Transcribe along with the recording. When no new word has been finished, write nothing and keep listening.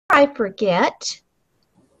I forget,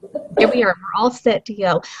 there we are. We're all set to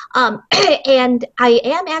go. And I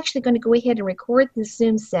am actually going to go ahead and record this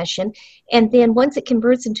Zoom session. And then once it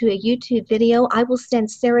converts into a YouTube video, I will send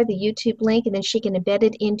Sarah the YouTube link, and then she can embed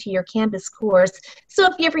it into your Canvas course. So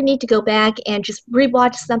if you ever need to go back and just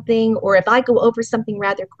rewatch something, or if I go over something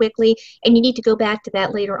rather quickly and you need to go back to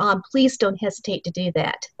that later on, please don't hesitate to do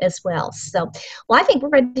that as well. So, well, I think we're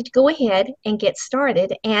ready to go ahead and get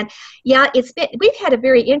started. And yeah, we've had a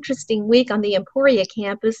very interesting week on the Emporia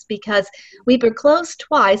campus, because we were closed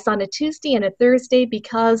twice, on a Tuesday and a Thursday,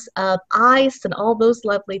 because of ice and all those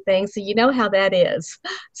lovely things. So you know how that is.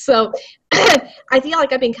 So I feel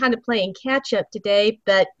like I've been kind of playing catch up today,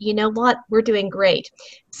 but you know what? We're doing great.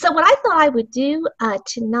 So what I thought I would do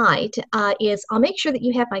tonight is I'll make sure that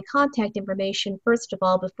you have my contact information, first of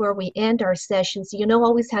all, before we end our session, so you know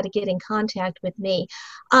always how to get in contact with me.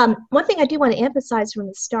 One thing I do want to emphasize from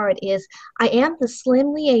the start is I am the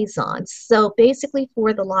SLIM liaison, so basically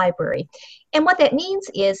for the library. And what that means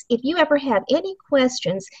is if you ever have any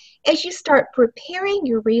questions as you start preparing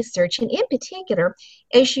your research, and in particular,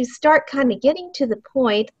 as you start kind of getting to the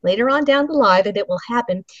point later on down the line that it will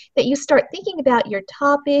happen, that you start thinking about your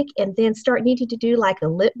topic and then start needing to do like a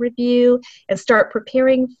lit review and start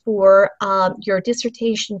preparing for your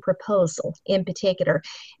dissertation proposal in particular.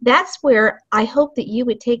 That's where I hope that you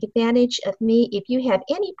would take advantage of me if you have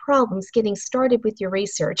any problems getting started with your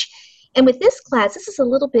research. And with this class, this is a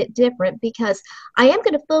little bit different because I am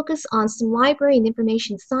going to focus on some library and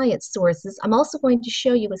information science sources. I'm also going to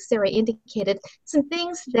show you, as Sarah indicated, some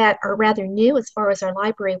things that are rather new as far as our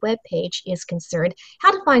library webpage is concerned,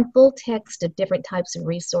 how to find full text of different types of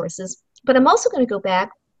resources. But I'm also going to go back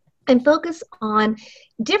and focus on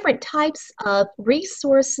different types of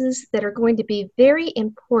resources that are going to be very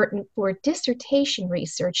important for dissertation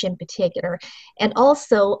research in particular, and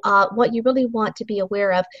also what you really want to be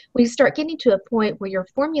aware of when you start getting to a point where you're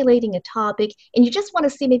formulating a topic and you just want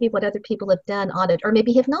to see maybe what other people have done on it, or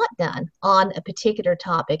maybe have not done on a particular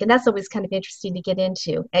topic. And that's always kind of interesting to get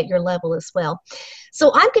into at your level as well.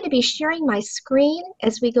 So I'm going to be sharing my screen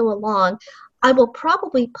as we go along. I will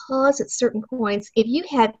probably pause at certain points. If you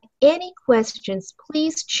have any questions,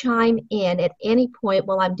 please chime in at any point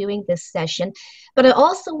while I'm doing this session. But I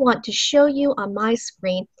also want to show you on my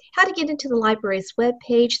screen how to get into the library's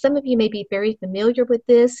webpage. Some of you may be very familiar with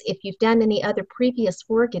this if you've done any other previous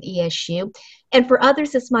work at ESU. And for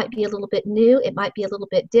others, this might be a little bit new. It might be a little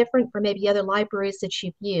bit different for maybe other libraries that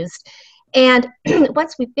you've used. And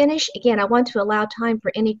once we finish, again, I want to allow time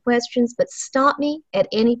for any questions, but stop me at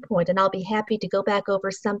any point and I'll be happy to go back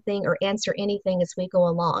over something or answer anything as we go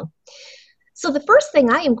along. So the first thing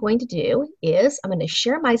I am going to do is I'm going to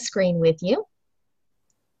share my screen with you.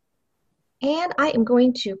 And I am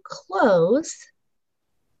going to close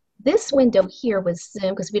this window here with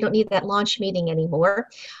Zoom because we don't need that launch meeting anymore.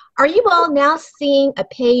 Are you all now seeing a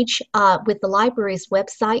page with the library's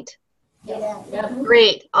website? Yeah.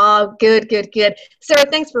 Great. Oh, good, good, good. Sarah,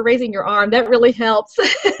 thanks for raising your arm. That really helps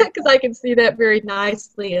because I can see that very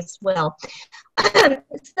nicely as well.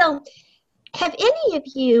 So, have any of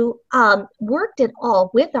you worked at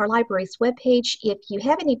all with our library's webpage? If you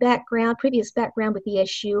have any background, previous background with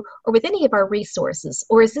ESU or with any of our resources,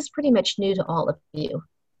 or is this pretty much new to all of you?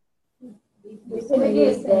 We've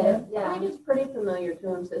used it. Yeah, I think it's pretty familiar to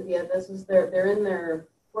them. So yeah, this is they're in their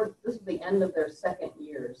this is the end of their second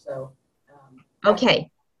year, so. Okay,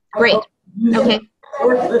 great. Okay.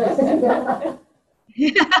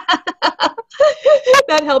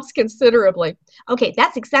 That helps considerably. Okay,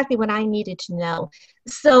 that's exactly what I needed to know.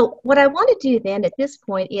 So what I want to do then at this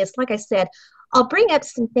point is, like I said, I'll bring up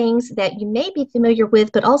some things that you may be familiar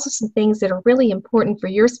with, but also some things that are really important for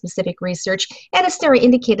your specific research. And as Sarah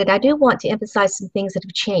indicated, I do want to emphasize some things that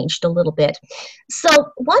have changed a little bit. So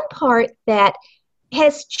one part that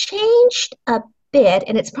has changed a bit,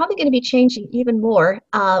 and it's probably going to be changing even more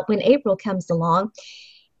when April comes along,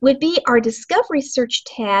 would be our Discovery Search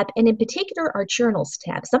tab, and in particular our Journals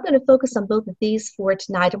tab. So I'm going to focus on both of these for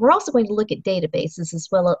tonight, and we're also going to look at databases as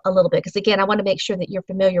well a little bit, because again, I want to make sure that you're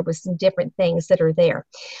familiar with some different things that are there.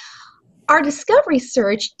 Our Discovery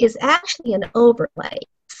Search is actually an overlay.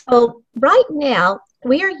 So right now,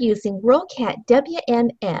 we are using WorldCat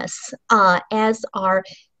WMS as our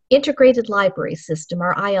Integrated Library System,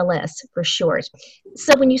 or ILS for short.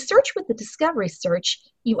 So when you search with the Discovery Search,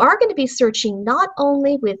 you are going to be searching not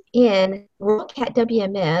only within WorldCat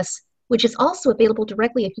WMS, which is also available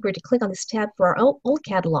directly if you were to click on this tab for our old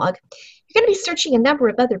catalog. You're going to be searching a number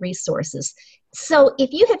of other resources. So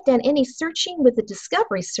if you have done any searching with the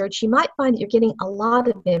Discovery Search, you might find that you're getting a lot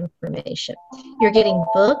of information. You're getting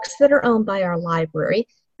books that are owned by our library,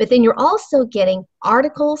 But then you're also getting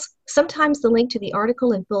articles, sometimes the link to the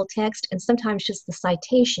article in full text, and sometimes just the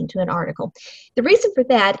citation to an article. The reason for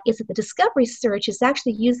that is that the discovery search is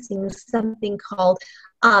actually using something called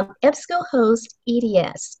EBSCOhost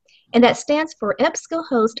EDS, and that stands for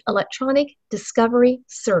EBSCOhost Electronic Discovery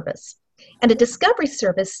Service. And a discovery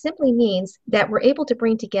service simply means that we're able to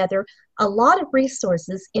bring together a lot of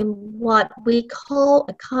resources in what we call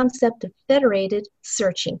a concept of federated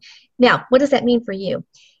searching. Now, what does that mean for you?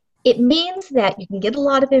 It means that you can get a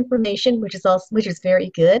lot of information, which is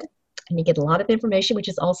very good, and you get a lot of information, which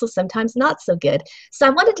is also sometimes not so good. So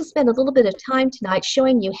I wanted to spend a little bit of time tonight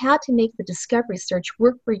showing you how to make the discovery search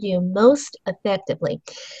work for you most effectively.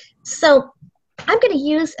 So I'm going to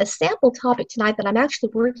use a sample topic tonight that I'm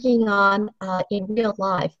actually working on in real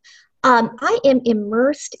life. I am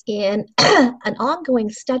immersed in an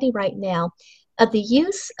ongoing study right now of the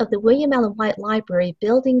use of the William Allen White Library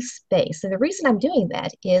building space. And the reason I'm doing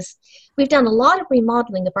that is we've done a lot of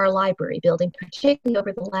remodeling of our library building, particularly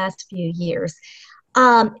over the last few years.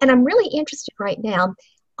 And I'm really interested right now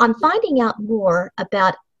on finding out more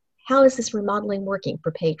about how is this remodeling working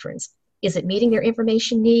for patrons. Is it meeting their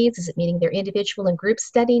information needs? Is it meeting their individual and group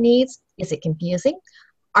study needs? Is it confusing?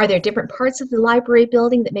 Are there different parts of the library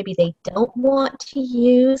building that maybe they don't want to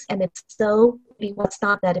use? And if so, maybe what's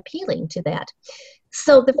not that appealing to that?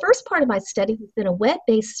 So the first part of my study has been a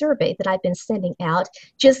web-based survey that I've been sending out,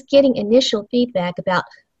 just getting initial feedback about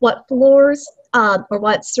what floors or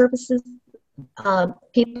what services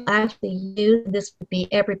people actually use. This would be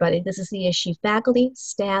everybody. This is the issue: faculty,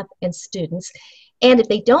 staff, and students. And if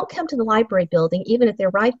they don't come to the library building, even if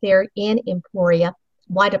they're right there in Emporia,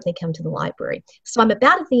 why don't they come to the library? So I'm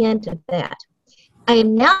about at the end of that. I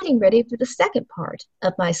am now getting ready for the second part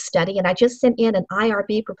of my study, and I just sent in an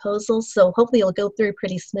IRB proposal, so hopefully it'll go through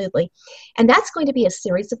pretty smoothly. And that's going to be a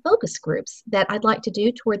series of focus groups that I'd like to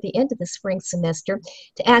do toward the end of the spring semester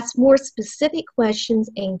to ask more specific questions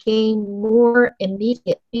and gain more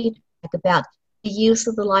immediate feedback about the use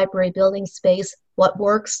of the library building space, what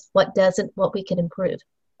works, what doesn't, what we can improve.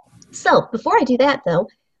 So before I do that, though,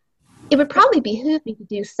 it would probably behoove me to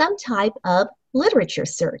do some type of literature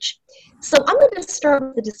search. So I'm going to start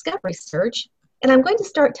with the discovery search, and I'm going to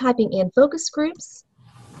start typing in focus groups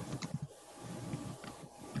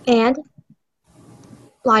and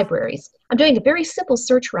libraries. I'm doing a very simple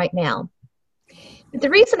search right now. But the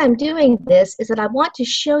reason I'm doing this is that I want to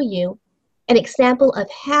show you an example of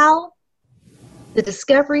how the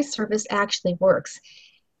discovery service actually works.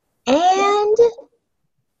 And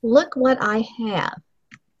look what I have.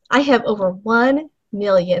 I have over 1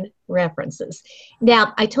 million references.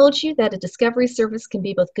 Now, I told you that a discovery service can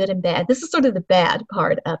be both good and bad. This is sort of the bad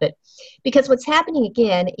part of it, because what's happening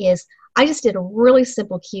again is I just did a really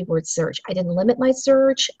simple keyword search. I didn't limit my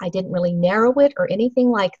search. I didn't really narrow it or anything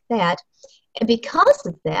like that. And because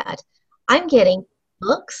of that, I'm getting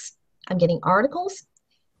books, I'm getting articles,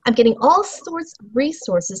 I'm getting all sorts of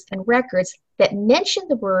resources and records that mention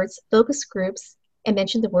the words focus groups and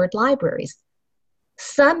mention the word libraries.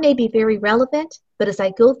 Some may be very relevant, but as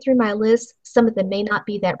I go through my list, some of them may not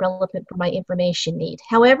be that relevant for my information need.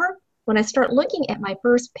 However, when I start looking at my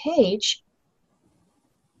first page,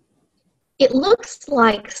 it looks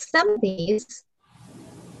like some of these,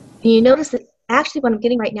 you notice that actually what I'm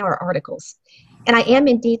getting right now are articles. And I am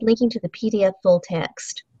indeed linking to the PDF full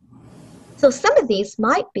text. So some of these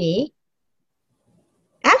might be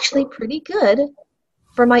actually pretty good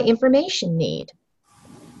for my information need.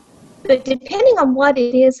 But depending on what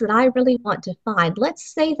it is that I really want to find,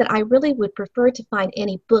 let's say that I really would prefer to find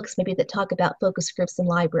any books maybe that talk about focus groups and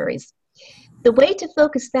libraries. The way to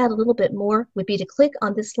focus that a little bit more would be to click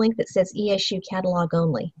on this link that says ESU catalog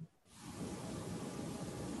only.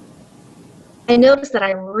 I noticed that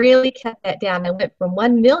I really cut that down. I went from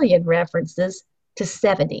 1 million references to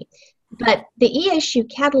 70. But the ESU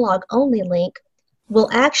catalog only link will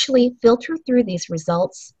actually filter through these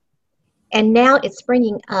results. And now it's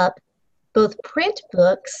bringing up both print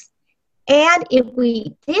books, and if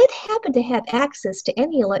we did happen to have access to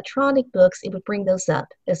any electronic books, it would bring those up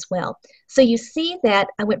as well. So you see that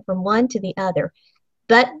I went from one to the other.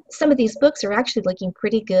 But some of these books are actually looking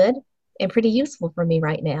pretty good and pretty useful for me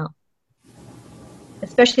right now,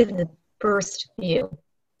 especially the first few.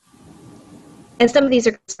 And some of these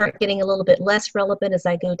are going to start getting a little bit less relevant as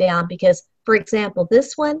I go down because, for example,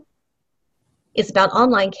 this one is about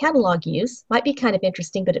online catalog use. Might be kind of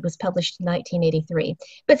interesting, but it was published in 1983.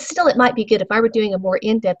 But still, it might be good if I were doing a more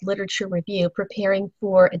in-depth literature review, preparing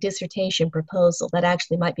for a dissertation proposal. That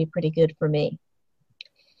actually might be pretty good for me.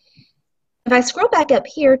 If I scroll back up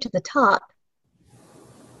here to the top,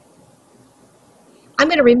 I'm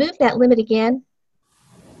going to remove that limit again.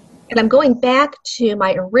 And I'm going back to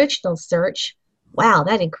my original search. Wow,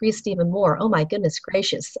 that increased even more. Oh my goodness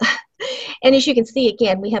gracious. And as you can see,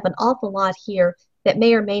 again, we have an awful lot here that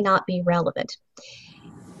may or may not be relevant.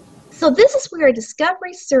 So this is where a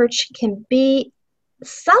discovery search can be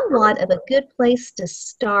somewhat of a good place to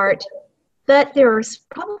start, but there are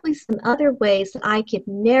probably some other ways that I could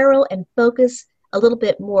narrow and focus a little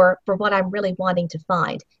bit more for what I'm really wanting to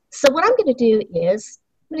find. So what I'm going to do is,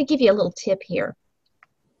 I'm going to give you a little tip here.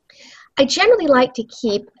 I generally like to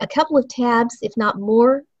keep a couple of tabs, if not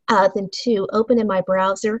more than two, open in my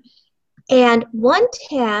browser. And one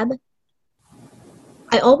tab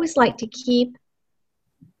I always like to keep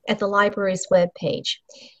at the library's webpage.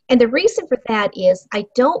 And the reason for that is I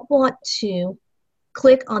don't want to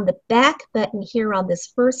click on the back button here on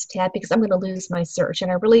this first tab because I'm going to lose my search,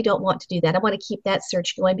 and I really don't want to do that. I want to keep that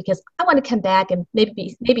search going because I want to come back and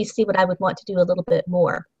maybe see what I would want to do a little bit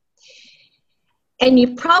more. And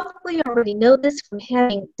you probably already know this from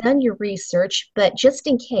having done your research, but just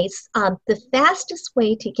in case, the fastest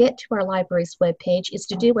way to get to our library's webpage is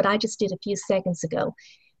to do what I just did a few seconds ago,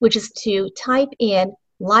 which is to type in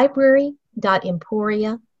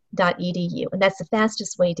library.emporia.edu, and that's the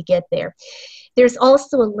fastest way to get there. There's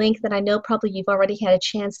also a link that I know probably you've already had a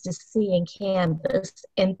chance to see in Canvas,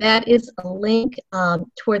 and that is a link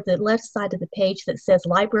toward the left side of the page that says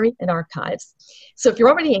Library and Archives. So if you're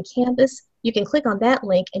already in Canvas, you can click on that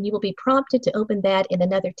link and you will be prompted to open that in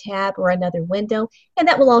another tab or another window, and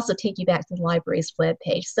that will also take you back to the library's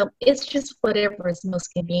webpage. So it's just whatever is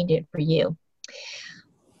most convenient for you.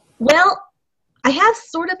 Well, I have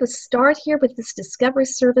sort of a start here with this discovery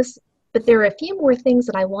service, but there are a few more things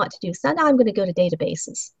that I want to do. So now I'm going to go to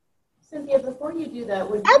databases. Cynthia, before you do that,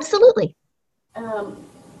 would you Absolutely.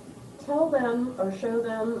 Tell them or show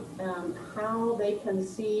them how they can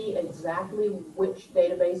see exactly which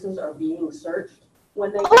databases are being searched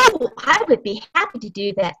when they... Oh, I would be happy to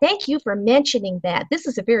do that. Thank you for mentioning that. This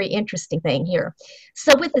is a very interesting thing here.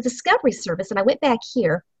 So with the discovery service, and I went back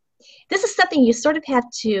here, this is something you sort of have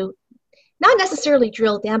to not necessarily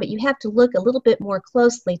drill down, but you have to look a little bit more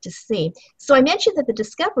closely to see. So I mentioned that the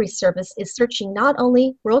Discovery Service is searching not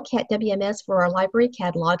only WorldCat WMS for our library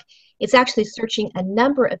catalog, it's actually searching a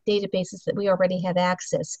number of databases that we already have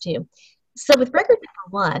access to. So with record number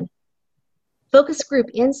 1, Focus Group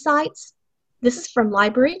Insights, this is from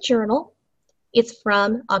Library Journal. It's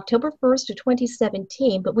from October 1st of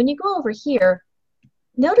 2017, but when you go over here,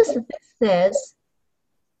 notice that this says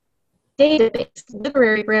Database,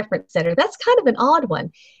 Literary Reference Center. That's kind of an odd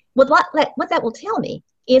one. What that will tell me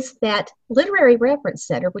is that Literary Reference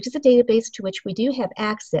Center, which is a database to which we do have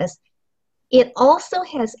access, it also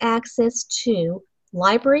has access to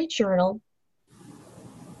Library Journal,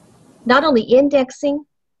 not only indexing,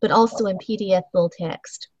 but also in PDF full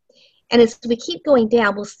text. And as we keep going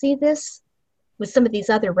down, we'll see this with some of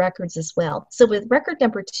these other records as well. So with record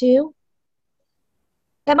number 2,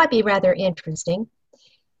 that might be rather interesting.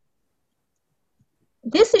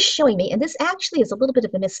 This is showing me, and this actually is a little bit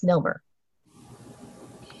of a misnomer.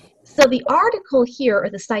 So the article here, or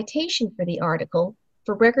the citation for the article,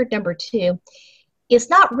 for record number 2, is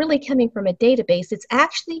not really coming from a database. It's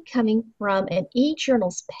actually coming from an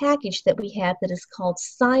eJournals package that we have that is called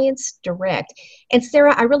Science Direct. And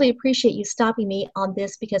Sarah, I really appreciate you stopping me on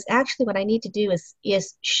this, because actually what I need to do is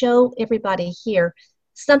show everybody here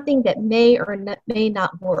something that may or may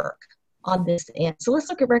not work on this end. So let's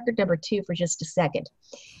look at record number 2 for just a second.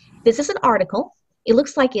 This is an article. It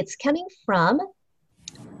looks like it's coming from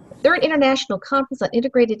Third International Conference on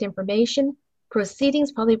Integrated Information,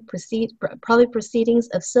 Proceedings, probably Proceedings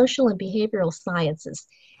of Social and Behavioral Sciences.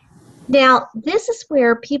 Now, this is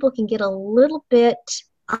where people can get a little bit,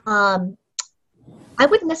 I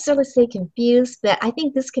wouldn't necessarily say confused, but I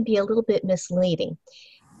think this can be a little bit misleading.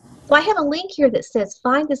 So I have a link here that says,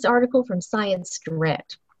 find this article from Science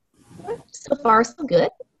Direct. So far, so good.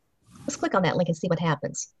 Let's click on that link and see what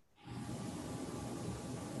happens.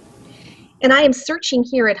 And I am searching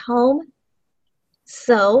here at home,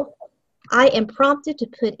 so I am prompted to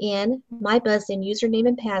put in my BuzzIn username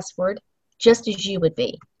and password, just as you would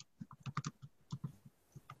be.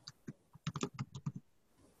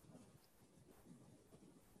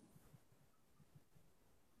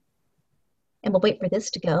 And we'll wait for this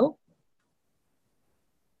to go.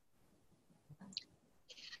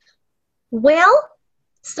 Well,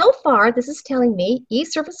 so far, this is telling me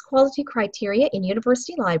e-service quality criteria in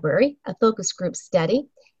University Library, a focus group study.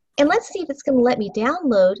 And let's see if it's going to let me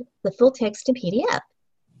download the full text in PDF.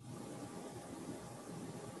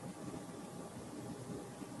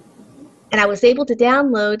 And I was able to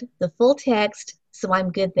download the full text, so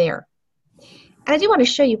I'm good there. And I do want to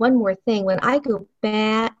show you one more thing. When I go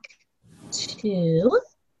back to,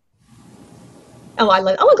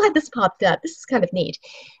 I'm glad this popped up. This is kind of neat.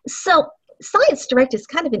 So Science Direct is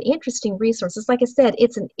kind of an interesting resource. It's like I said,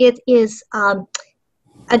 it is an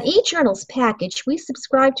e-journals package. We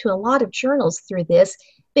subscribe to a lot of journals through this,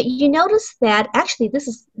 but you notice that actually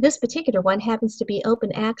this particular one happens to be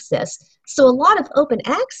open access. So a lot of open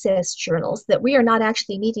access journals that we are not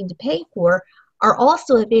actually needing to pay for are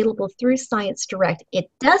also available through Science Direct. It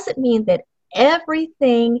doesn't mean that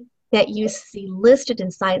everything that you see listed in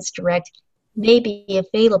Science Direct may be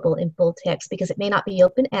available in full text because it may not be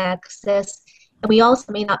open access, and we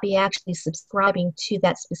also may not be actually subscribing to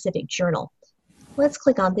that specific journal. Let's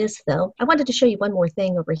click on this though. I wanted to show you one more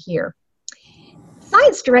thing over here.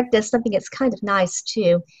 Science Direct does something that's kind of nice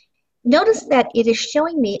too. Notice that it is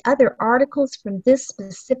showing me other articles from this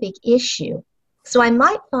specific issue. So I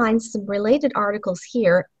might find some related articles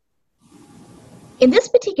here. In this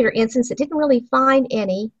particular instance, it didn't really find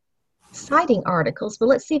any citing articles, but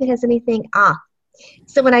let's see if it has anything.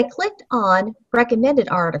 So when I clicked on recommended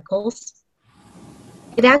articles,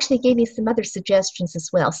 it actually gave me some other suggestions as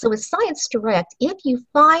well. So with Science Direct, if you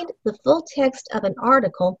find the full text of an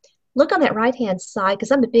article, look on that right-hand side,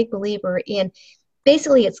 because I'm a big believer in,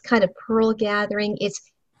 basically it's kind of pearl gathering. It's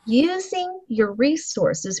using your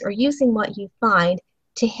resources or using what you find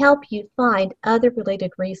to help you find other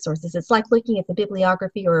related resources. It's like looking at the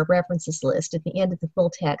bibliography or a references list at the end of the full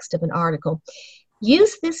text of an article.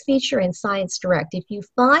 Use this feature in Science Direct. If you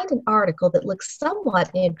find an article that looks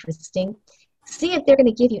somewhat interesting, see if they're going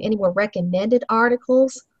to give you any more recommended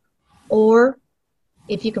articles, or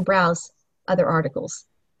if you can browse other articles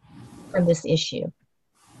from this issue.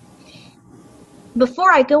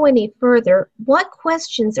 Before I go any further, what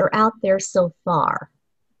questions are out there so far?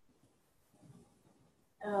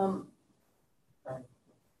 Sorry.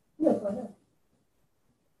 Yeah, go ahead.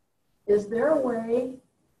 Is there a way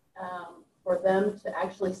for them to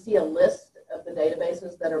actually see a list of the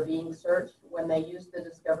databases that are being searched when they use the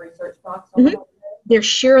discovery search box? There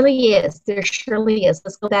surely is. There surely is.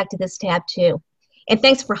 Let's go back to this tab too. And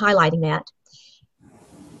thanks for highlighting that.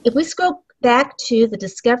 If we scroll back to the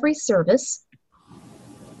discovery service,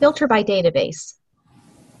 filter by database.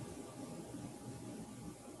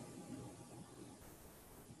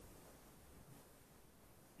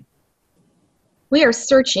 We are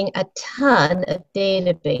searching a ton of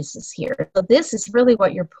databases here. So this is really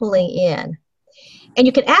what you're pulling in. And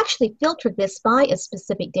you can actually filter this by a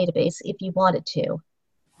specific database if you wanted to.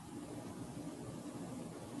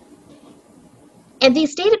 And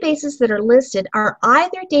these databases that are listed are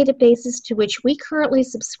either databases to which we currently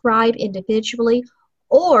subscribe individually,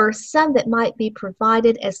 or some that might be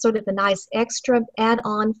provided as sort of a nice extra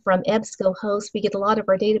add-on from EBSCOhost. We get a lot of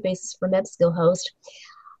our databases from EBSCOhost.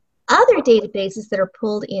 Other databases that are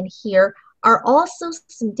pulled in here are also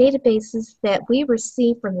some databases that we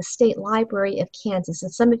receive from the State Library of Kansas,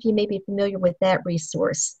 and some of you may be familiar with that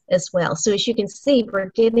resource as well. So as you can see,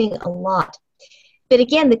 we're getting a lot. But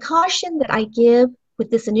again, the caution that I give with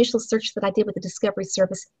this initial search that I did with the Discovery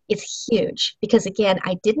Service is huge, because again,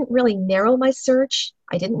 I didn't really narrow my search.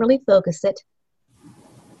 I didn't really focus it.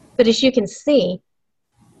 But as you can see,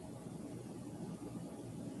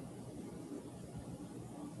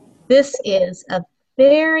 this is a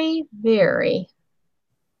very, very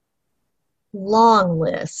long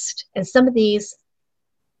list, and some of these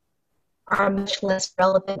are much less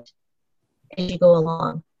relevant as you go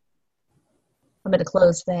along. I'm going to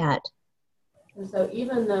close that. And so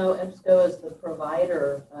even though EBSCO is the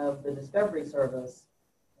provider of the discovery service,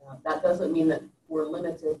 that doesn't mean that we're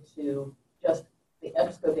limited to just the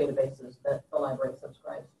EBSCO databases that the library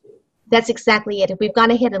subscribes to. That's exactly it. We've gone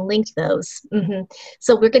ahead and linked those.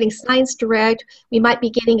 So we're getting Science Direct. We might be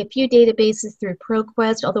getting a few databases through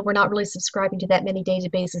ProQuest, although we're not really subscribing to that many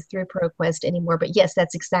databases through ProQuest anymore. But yes,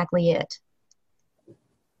 that's exactly it.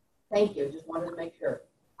 Thank you. Just wanted to make sure.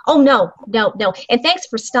 Oh, no. And thanks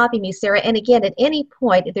for stopping me, Sarah. And again, at any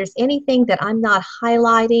point, if there's anything that I'm not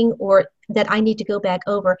highlighting or that I need to go back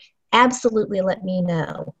over, absolutely let me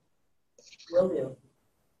know. Will do.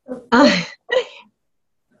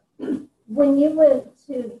 When you went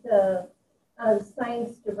to the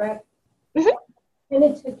Science Direct, and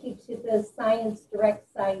it took you to the Science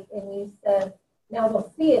Direct site, and you said, now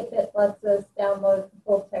we'll see if it lets us download the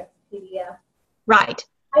full text PDF. Right.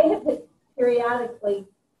 I have periodically,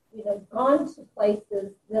 gone to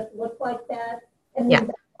places that look like that, and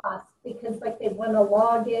then lost because like they want to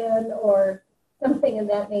log in or something of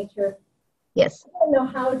that nature. Yes. I don't know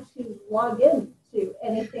how to log in to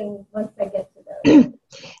anything once I get to those.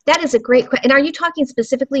 That is a great question. And are you talking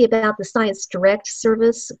specifically about the Science Direct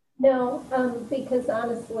service? No, because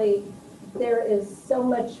honestly, there is so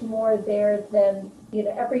much more there than, you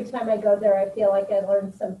know, every time I go there, I feel like I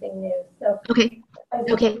learned something new. So Okay. I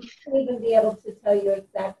Okay. wouldn't even be able to tell you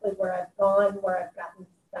exactly where I've gone, where I've gotten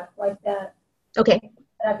stuff like that. Okay.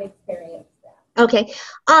 But I've experienced that. Okay.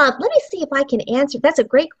 Let me see if I can answer. That's a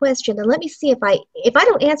great question, and let me see if I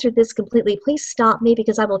don't answer this completely, please stop me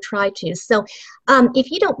because I will try to. So, if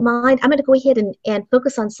you don't mind, I'm going to go ahead and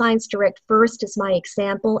focus on Science Direct first as my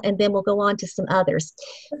example, and then we'll go on to some others.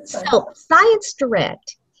 So, Science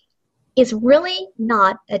Direct is really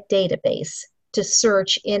not a database to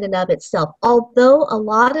search in and of itself, although a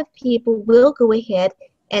lot of people will go ahead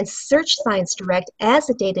and search Science Direct as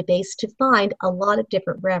a database to find a lot of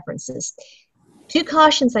different references. Two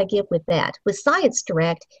cautions I give with that. With Science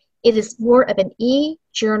Direct, it is more of an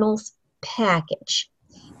e-journals package.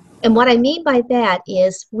 And what I mean by that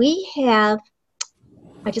is we have,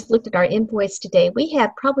 I just looked at our invoice today, we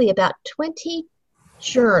have probably about 20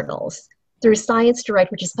 journals through Science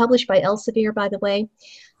Direct, which is published by Elsevier, by the way.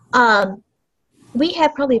 We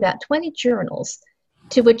have probably about 20 journals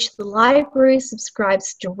to which the library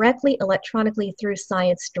subscribes directly electronically through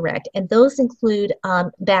Science Direct, and those include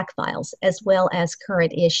back files as well as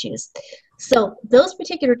current issues. So those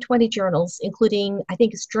particular 20 journals, including, I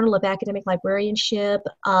think it's Journal of Academic Librarianship,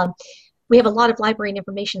 we have a lot of library and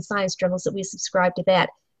information science journals that we subscribe to that.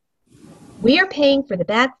 We are paying for the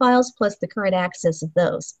back files plus the current access of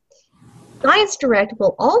those. Science Direct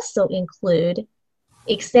will also include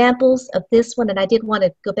examples of this one, and I did want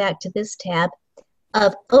to go back to this tab,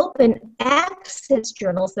 of open access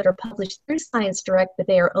journals that are published through Science Direct, but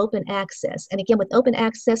they are open access. And again, with open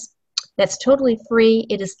access, that's totally free.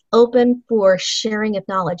 It is open for sharing of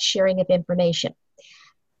knowledge, sharing of information.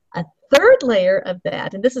 A third layer of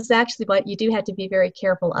that, and this is actually what you do have to be very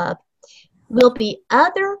careful of, will be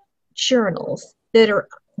other journals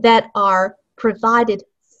that are provided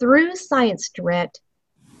through Science Direct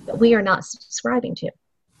that we are not subscribing to.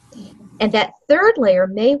 And that third layer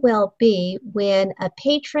may well be when a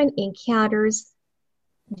patron encounters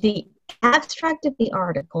the abstract of the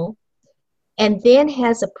article and then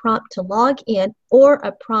has a prompt to log in, or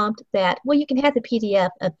a prompt that, well, you can have the PDF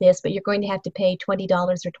of this, but you're going to have to pay $20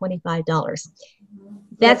 or $25.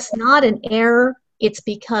 That's not an error. It's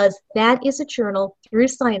because that is a journal through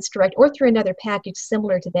Science Direct or through another package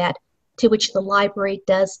similar to that, to which the library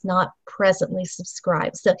does not presently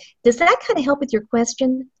subscribe. So does that kind of help with your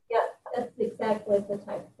question? Yeah, that's exactly the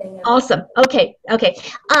type of thing. Awesome. Okay. Okay.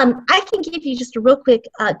 I can give you just a real quick,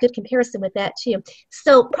 good comparison with that too.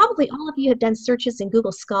 So probably all of you have done searches in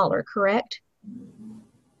Google Scholar, correct?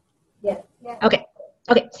 Yes. Yeah. Okay.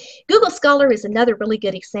 Okay. Google Scholar is another really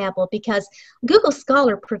good example because Google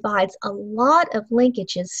Scholar provides a lot of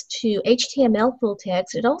linkages to HTML full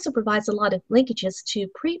text. It also provides a lot of linkages to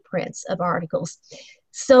preprints of articles.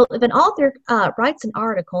 So if an author writes an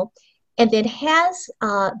article and then has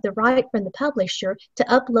the right from the publisher to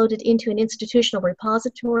upload it into an institutional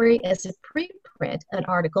repository as a preprint, an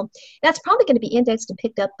article, that's probably going to be indexed and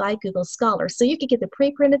picked up by Google Scholar. So you could get the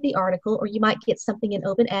preprint of the article, or you might get something in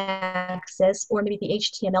open access, or maybe the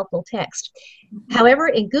HTML full text. However,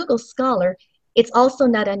 in Google Scholar, it's also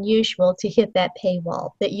not unusual to hit that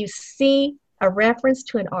paywall, that you see a reference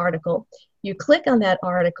to an article, you click on that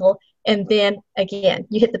article, and then, again,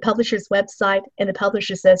 you hit the publisher's website, and the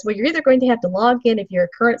publisher says, well, you're either going to have to log in if you're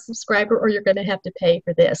a current subscriber, or you're going to have to pay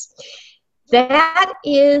for this. That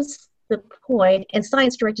is the point, and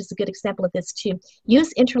Science Direct is a good example of this too.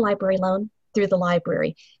 Use interlibrary loan through the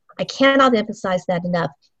library. I cannot emphasize that enough.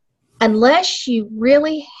 Unless you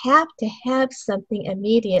really have to have something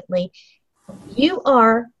immediately, you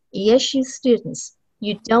are ESU students.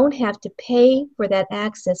 You don't have to pay for that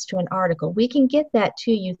access to an article. We can get that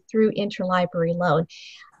to you through interlibrary loan.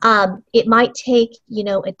 It might take,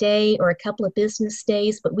 a day or a couple of business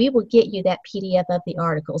days, but we will get you that PDF of the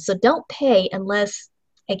article. So don't pay unless,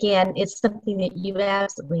 again, it's something that you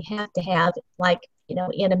absolutely have to have, like,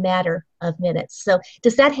 in a matter of minutes. So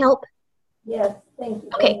does that help? Yes, thank you.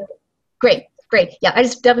 Okay, great. Yeah, I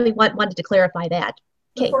just definitely wanted to clarify that.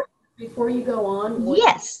 Okay. Before you go on.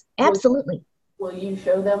 Yes, absolutely. Will you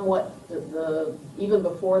show them what even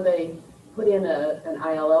before they put in an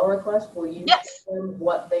ILL request, will you show them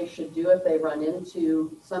what they should do if they run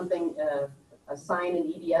into something, a sign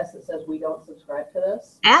in EDS that says we don't subscribe to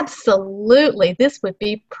this? Absolutely. This would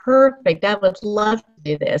be perfect. I would love to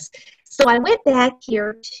do this. So I went back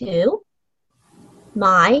here to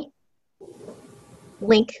my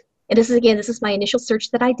link. And this is my initial search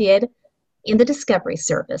that I did in the Discovery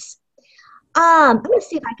Service. I'm going to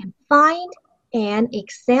see if I can find an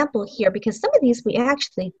example here, because some of these we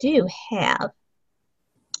actually do have.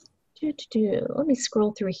 Let me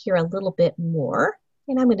scroll through here a little bit more,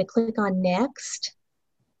 and I'm going to click on next.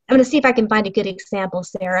 I'm going to see if I can find a good example,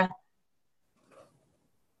 Sarah.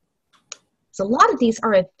 So a lot of these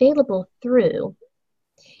are available through,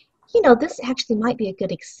 this actually might be a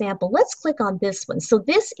good example. Let's click on this one. So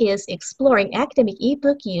this is Exploring Academic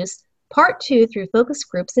eBook Use, Part 2 through Focus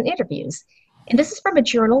Groups and Interviews. And this is from a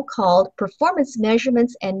journal called Performance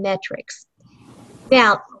Measurements and Metrics.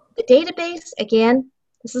 Now, the database, again,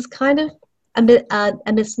 this is kind of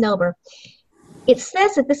a misnomer. It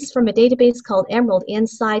says that this is from a database called Emerald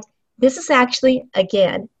Insight. This is actually,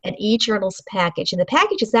 again, an eJournals package, and the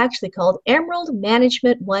package is actually called Emerald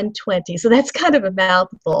Management 120, so that's kind of a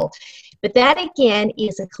mouthful. But that, again,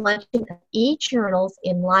 is a collection of eJournals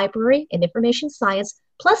in library and information science,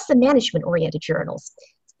 plus the management-oriented journals.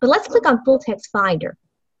 But let's click on Full Text Finder,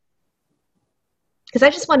 because I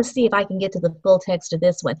just want to see if I can get to the full text of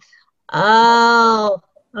this one. Oh,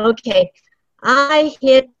 okay. I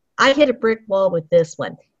hit a brick wall with this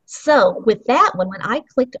one. So with that one, when I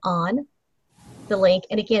clicked on the link,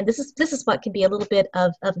 and again, this is what can be a little bit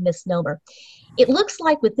of a misnomer. It looks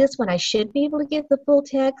like with this one, I should be able to get the full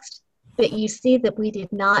text, but you see that we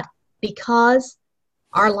did not, because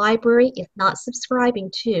our library is not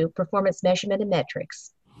subscribing to Performance Measurement and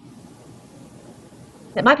Metrics.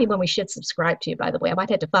 That might be one we should subscribe to, by the way. I might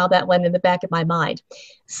have to file that one in the back of my mind.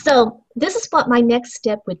 So this is what my next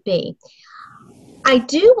step would be. I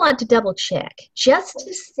do want to double check just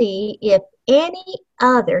to see if any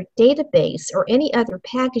other database or any other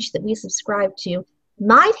package that we subscribe to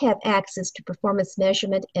might have access to performance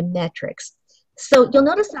measurement and metrics. So you'll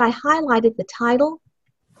notice that I highlighted the title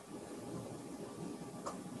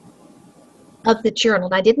of the journal,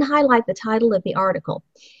 and I didn't highlight the title of the article.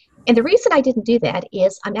 And the reason I didn't do that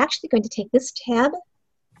is I'm actually going to take this tab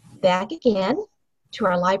back again to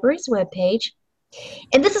our library's webpage.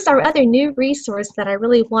 And this is our other new resource that I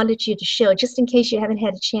really wanted you to show, just in case you haven't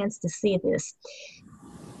had a chance to see this.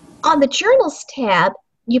 On the Journals tab,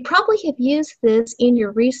 you probably have used this in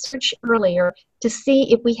your research earlier to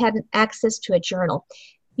see if we had access to a journal.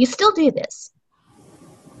 You still do this,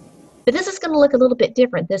 but this is going to look a little bit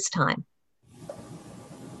different this time.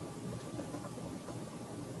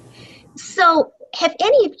 So have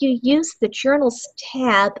any of you used the Journals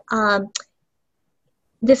tab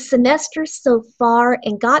this semester so far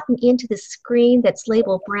and gotten into the screen that's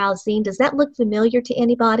labeled Browsing? Does that look familiar to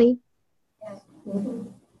anybody? Mm-hmm.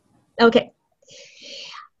 Okay.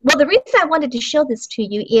 Well, the reason I wanted to show this to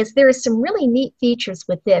you is there are some really neat features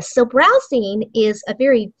with this. So browsing is a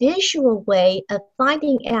very visual way of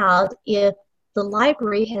finding out if the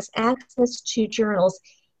library has access to journals,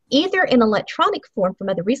 either in electronic form from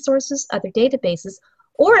other resources, other databases,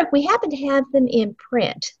 or if we happen to have them in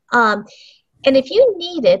print. And if you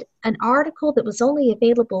needed an article that was only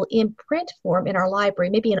available in print form in our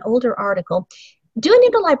library, maybe an older article, do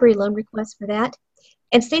an interlibrary loan request for that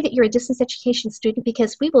and say that you're a distance education student,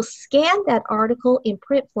 because we will scan that article in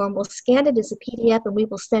print form, we'll scan it as a PDF, and we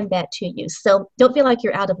will send that to you. So don't feel like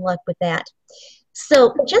you're out of luck with that.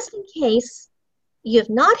 So just in case you have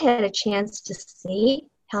not had a chance to see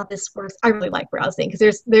how this works, I really like browsing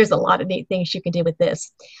because there's a lot of neat things you can do with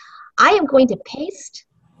this. I am going to paste,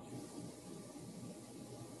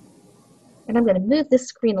 and I'm going to move this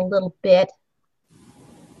screen a little bit.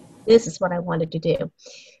 This is what I wanted to do.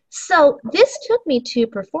 So this took me to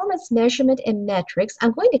Performance Measurement and Metrics.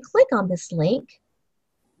 I'm going to click on this link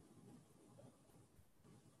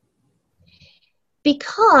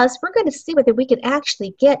because we're going to see whether we could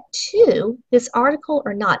actually get to this article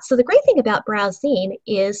or not. So the great thing about browsing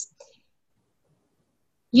is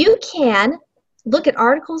you can look at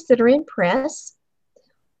articles that are in press,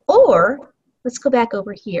 or let's go back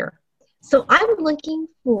over here. So I'm looking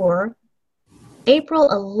for April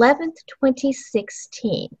 11th,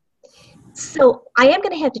 2016. So I am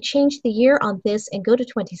going to have to change the year on this and go to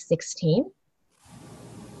 2016.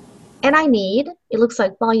 And I need, it looks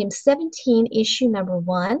like volume 17, issue number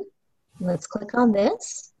 1. Let's click on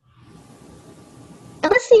this. And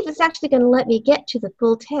let's see if it's actually going to let me get to the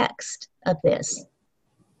full text of this.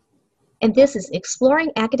 And this is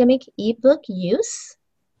Exploring Academic eBook Use,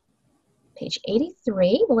 page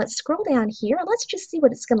 83. Well, let's scroll down here. Let's just see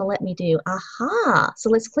what it's going to let me do. Aha! So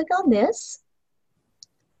let's click on this.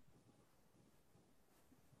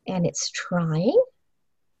 And it's trying.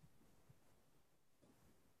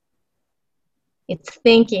 It's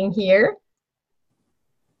thinking here.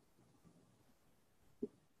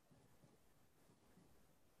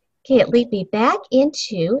 Okay, it leads me back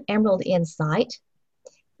into Emerald Insight.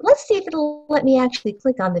 Let's see if it'll let me actually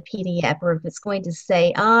click on the PDF, or if it's going to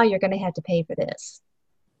say, you're going to have to pay for this.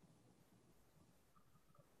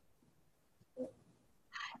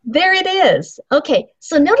 There it is. Okay,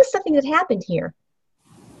 so notice something that happened here.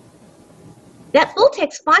 That full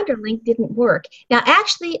text finder link didn't work. Now,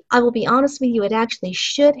 actually, I will be honest with you, it actually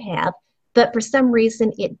should have, but for some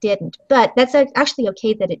reason it didn't. But that's actually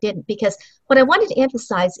okay that it didn't, because what I wanted to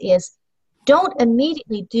emphasize is don't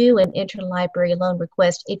immediately do an interlibrary loan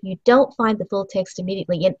request if you don't find the full text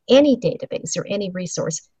immediately in any database or any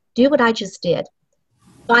resource. Do what I just did.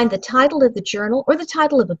 Find the title of the journal, or the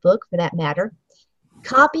title of a book for that matter,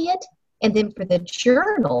 copy it, and then for the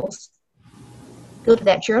journals, go to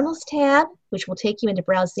that Journals tab, which will take you into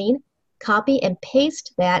Browsine, copy and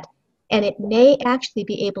paste that, and it may actually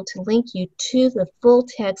be able to link you to the full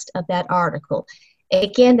text of that article.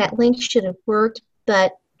 Again, that link should have worked,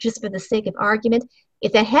 but just for the sake of argument,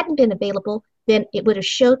 if that hadn't been available, then it would have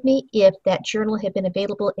showed me if that journal had been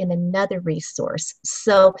available in another resource.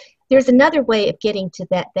 So there's another way of getting to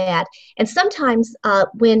that. And sometimes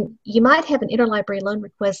when you might have an interlibrary loan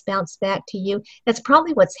request bounce back to you, that's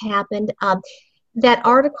probably what's happened. That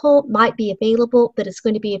article might be available, but it's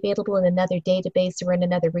going to be available in another database or in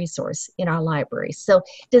another resource in our library. So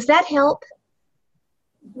does that help?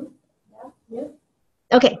 Yeah.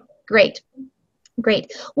 Okay, great.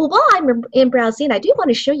 Great. Well, while I'm in Browsing, I do want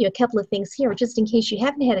to show you a couple of things here, just in case you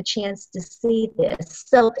haven't had a chance to see this.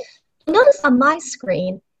 So notice on my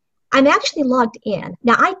screen, I'm actually logged in.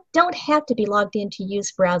 Now, I don't have to be logged in to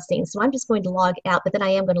use Browsing, so I'm just going to log out, but then I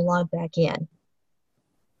am going to log back in.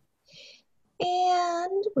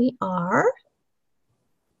 And we are,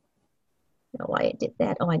 I don't know why it did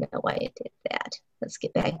that. Oh, I know why it did that. Let's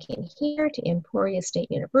get back in here to Emporia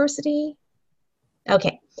State University.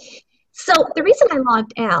 Okay. So the reason I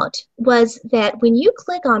logged out was that when you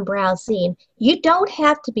click on Browsing, you don't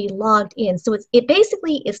have to be logged in. So it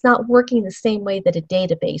basically is not working the same way that a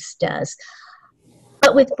database does.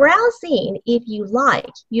 But with Browsing, if you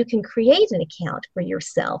like, you can create an account for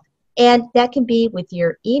yourself. And that can be with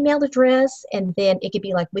your email address, and then it could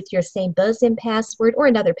be like with your same BuzzIn password or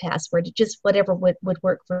another password, just whatever would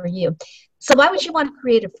work for you. So why would you want to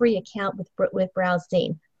create a free account with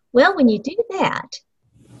Browsing? Well, when you do that,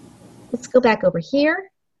 let's go back over here.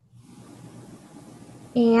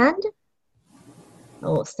 And,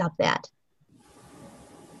 oh, stop that.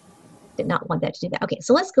 Did not want that to do that. Okay,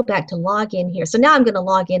 so let's go back to log in here. So now I'm going to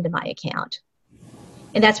log into my account.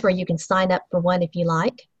 And that's where you can sign up for one if you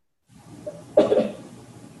like.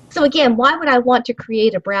 So again, why would I want to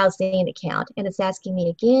create a Browsing account? And it's asking me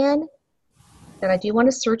again that I do want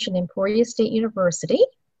to search in Emporia State University.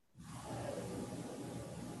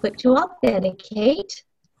 Click to authenticate.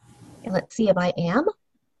 And let's see if I am.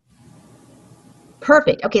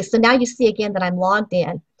 Perfect. Okay, so now you see again that I'm logged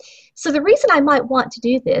in. So the reason I might want to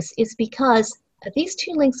do this is because of these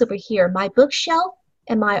two links over here, my bookshelf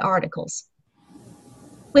and my articles.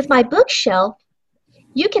 With my bookshelf,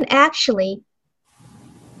 you can actually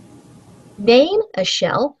name a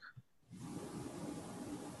shelf,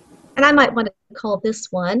 and I might want to call this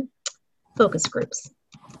one Focus Groups.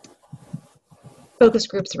 Focus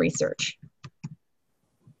Groups Research.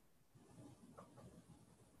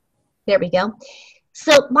 There we go.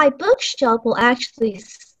 So my bookshelf will actually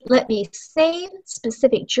let me save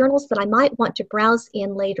specific journals that I might want to browse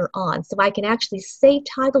in later on. So I can actually save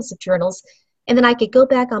titles of journals, and then I could go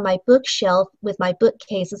back on my bookshelf with my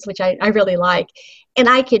bookcases, which I really like, and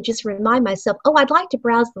I could just remind myself, oh, I'd like to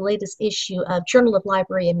browse the latest issue of Journal of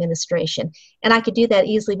Library Administration, and I could do that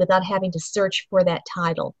easily without having to search for that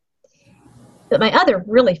title. But my other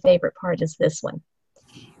really favorite part is this one.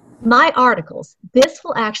 My articles. This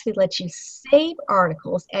will actually let you save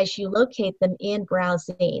articles as you locate them in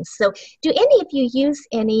Browsing. So do any of you use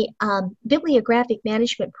any bibliographic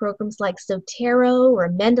management programs like Zotero or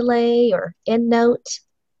Mendeley or EndNote?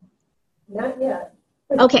 Not yet.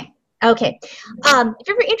 Okay. Okay. If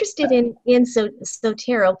you're ever interested in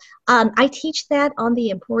Zotero, I teach that on the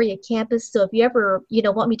Emporia campus. So if you ever,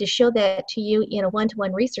 want me to show that to you in a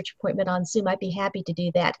one-to-one research appointment on Zoom, I'd be happy to do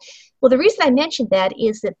that. Well, the reason I mentioned that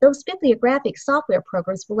is that those bibliographic software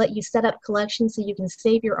programs will let you set up collections so you can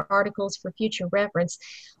save your articles for future reference.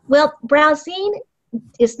 Well, Browsing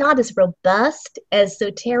is not as robust as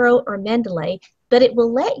Zotero or Mendeley, but it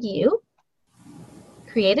will let you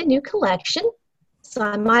create a new collection. So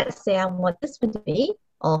I might say I want this one to be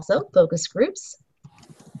also Focus Groups.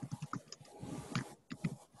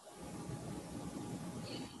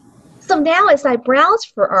 So now as I browse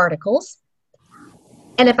for articles,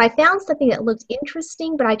 and if I found something that looked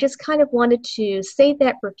interesting, but I just kind of wanted to save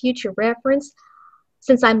that for future reference,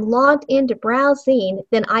 since I'm logged into Browsing,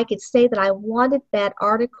 then I could say that I wanted that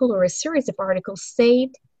article or a series of articles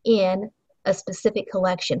saved in a specific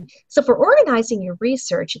collection. So for organizing your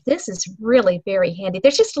research, this is really very handy.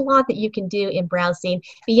 There's just a lot that you can do in browsing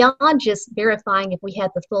beyond just verifying if we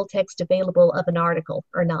have the full text available of an article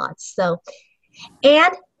or not. So,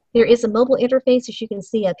 and there is a mobile interface, as you can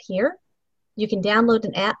see up here. You can download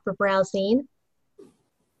an app for browsing.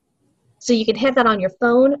 So you can have that on your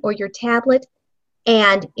phone or your tablet,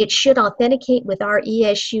 and it should authenticate with our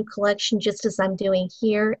ESU collection just as I'm doing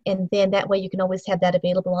here, and then that way you can always have that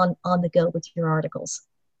available on the go with your articles.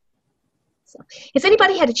 So, has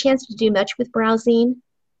anybody had a chance to do much with browsing?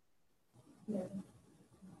 Yeah.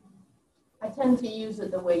 I tend to use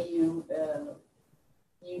it the way you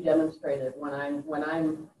demonstrated when I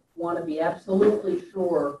want to be absolutely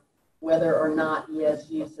sure whether or not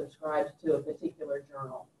ESU subscribes to a particular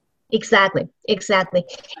journal. Exactly, exactly.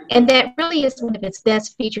 And that really is one of its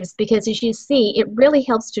best features because, as you see, it really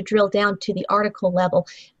helps to drill down to the article level,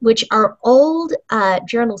 which our old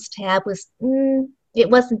journals tab was, it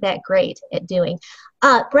wasn't that great at doing.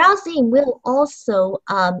 Browsing will also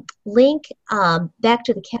link back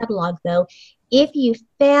to the catalog, though, if you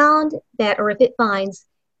found that, or if it finds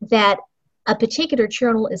that a particular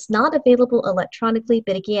journal is not available electronically,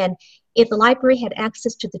 but again, if the library had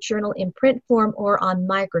access to the journal in print form or on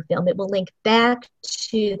microfilm, it will link back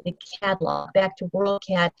to the catalog, back to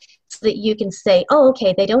WorldCat, so that you can say, oh,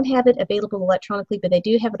 okay, they don't have it available electronically, but they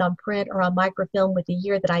do have it on print or on microfilm with the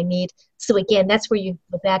year that I need. So again, that's where you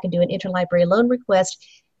go back and do an interlibrary loan request,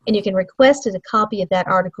 and you can request that a copy of that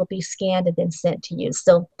article be scanned and then sent to you.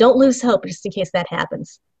 So don't lose hope just in case that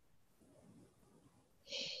happens.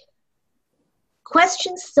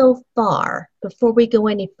 Questions so far before we go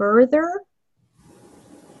any further?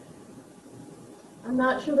 I'm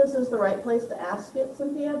not sure this is the right place to ask it,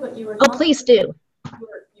 Cynthia, but you were talking, please do.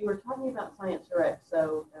 You were talking about Science Direct,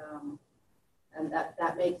 so and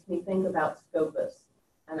that makes me think about Scopus.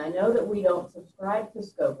 And I know that we don't subscribe to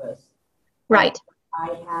Scopus. Right.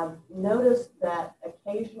 I have noticed that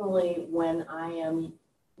occasionally when I am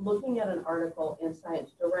looking at an article in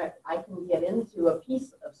Science Direct, I can get into a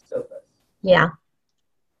piece of Scopus. Yeah.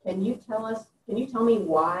 Can you tell me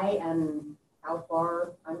why and how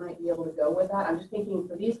far I might be able to go with that? I'm just thinking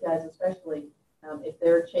for these guys, especially if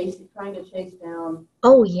they're trying to chase down.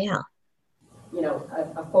 Oh yeah. You know,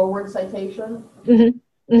 a forward citation.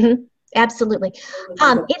 Mm-hmm. Mm-hmm. Absolutely.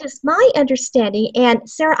 It is my understanding, and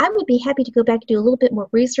Sarah, I would be happy to go back and do a little bit more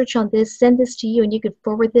research on this, send this to you, and you could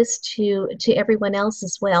forward this to everyone else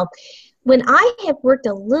as well. When I have worked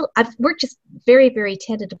I've worked just very, very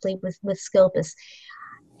tentatively with Scopus.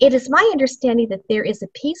 It is my understanding that there is a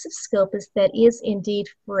piece of Scopus that is indeed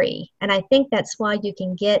free, and I think that's why you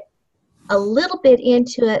can get a little bit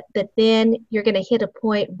into it, but then you're going to hit a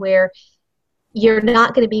point where you're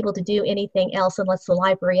not going to be able to do anything else unless the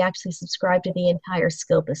library actually subscribed to the entire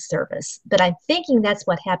Scopus service. But I'm thinking that's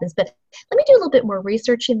what happens. But let me do a little bit more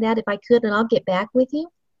research in that if I could, and I'll get back with you.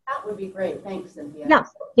 That would be great. Thanks, Cynthia.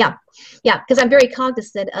 Yeah, because I'm very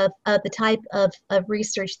cognizant of the type of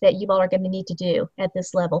research that you all are going to need to do at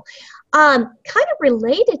this level. Kind of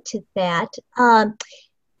related to that,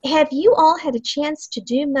 have you all had a chance to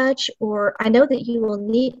do much, or I know that you will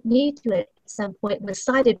need to at some point, with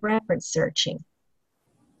cited reference searching?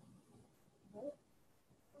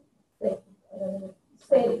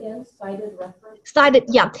 Say it again. Cited reference? Cited,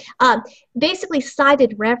 yeah. Basically,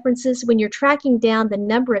 cited references, when you're tracking down the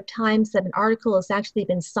number of times that an article has actually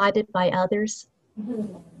been cited by others.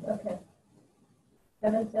 Mm-hmm. Okay.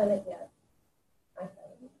 Haven't done it yet.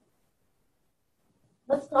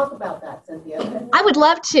 Let's talk about that, Cynthia. I would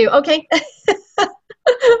love to. Okay.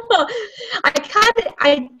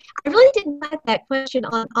 I really didn't have that question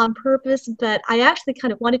on purpose, but I actually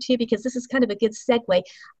kind of wanted to because this is kind of a good segue.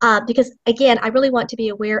 Because again, I really want to be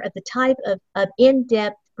aware of the type of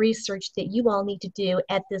in-depth research that you all need to do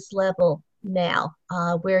at this level now,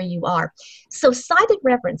 where you are. So cited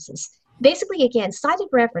references. Basically, again, cited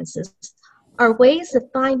references are ways of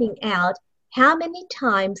finding out how many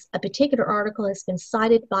times a particular article has been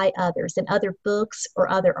cited by others in other books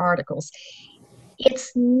or other articles.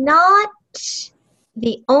 It's not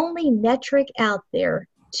the only metric out there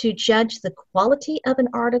to judge the quality of an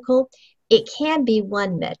article. It can be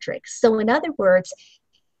one metric. So in other words,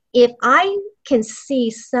 if I can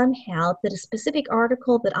see somehow that a specific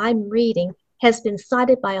article that I'm reading has been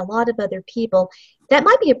cited by a lot of other people, that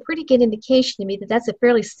might be a pretty good indication to me that that's a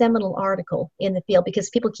fairly seminal article in the field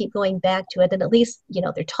because people keep going back to it and at least,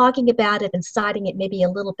 they're talking about it and citing it maybe a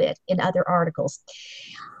little bit in other articles.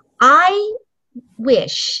 I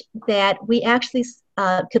wish that we actually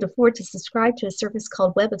could afford to subscribe to a service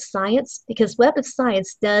called Web of Science, because Web of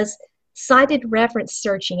Science does cited reference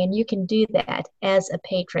searching, and you can do that as a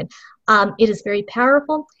patron. It is very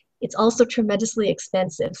powerful. It's also tremendously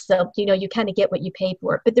expensive. So, you know, you kind of get what you pay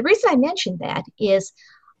for. But the reason I mentioned that is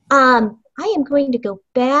I am going to go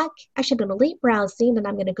back. Actually, I'm going to leave browsing, and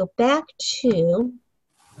I'm going to go back to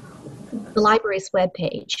the library's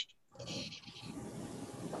webpage.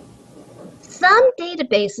 Some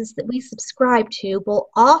databases that we subscribe to will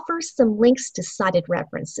offer some links to cited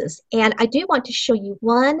references. And I do want to show you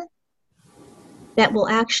one that will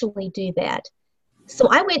actually do that. So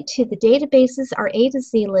I went to the databases, our A to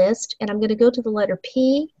Z list, and I'm going to go to the letter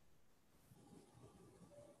P.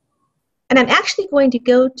 And I'm actually going to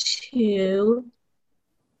go to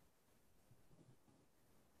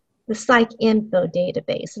the PsycInfo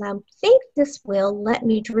database. And I think this will let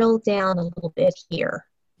me drill down a little bit here.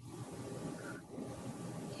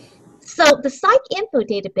 So the PsycInfo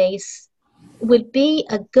database would be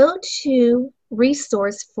a go-to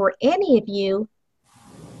resource for any of you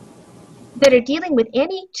that are dealing with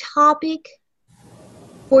any topic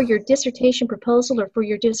for your dissertation proposal or for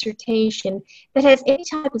your dissertation that has any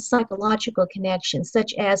type of psychological connection,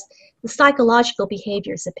 such as the psychological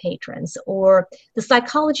behaviors of patrons or the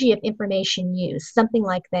psychology of information use, something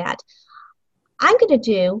like that. I'm going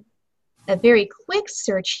to do a very quick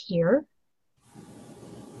search here.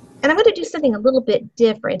 And I'm going to do something a little bit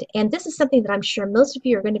different. And this is something that I'm sure most of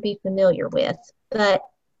you are going to be familiar with. But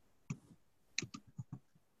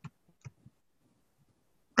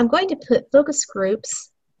I'm going to put focus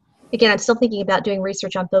groups. Again, I'm still thinking about doing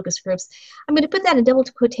research on focus groups. I'm going to put that in double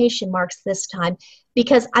quotation marks this time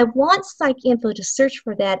because I want PsycInfo to search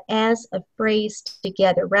for that as a phrase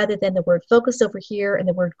together rather than the word focus over here and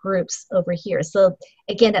the word groups over here. So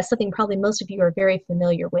again, that's something probably most of you are very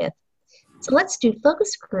familiar with. So let's do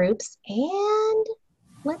focus groups, and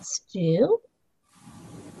let's do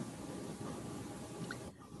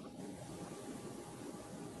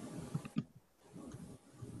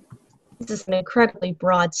this is an incredibly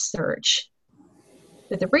broad search.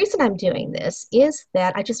 But the reason I'm doing this is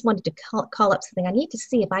that I just wanted to call up something. I need to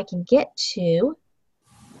see if I can get to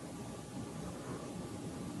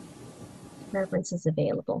references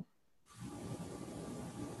available.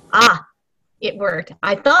 Ah, it worked.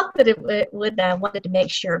 I thought that it would, I wanted to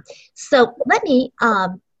make sure. So let me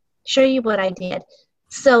show you what I did.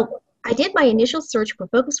 So I did my initial search for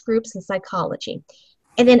focus groups in psychology.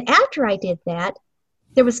 And then after I did that,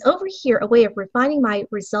 there was over here a way of refining my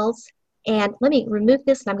results. And let me remove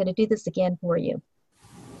this, and I'm going to do this again for you.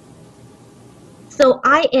 So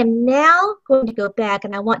I am now going to go back,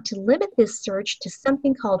 and I want to limit this search to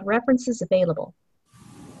something called references available.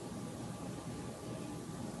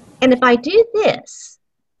 And if I do this,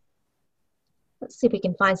 let's see if we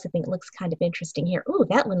can find something that looks kind of interesting here. Ooh,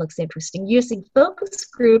 that one looks interesting. Using focus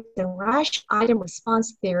group and rush item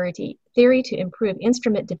response theory to improve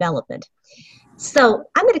instrument development. So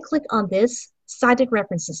I'm going to click on this cited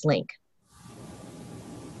references link.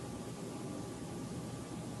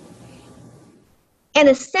 And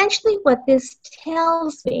essentially what this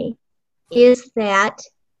tells me is that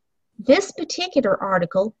this particular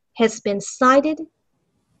article has been cited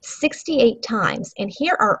 68 times. And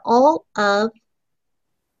here are all of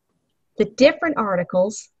the different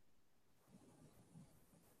articles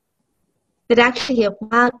that actually have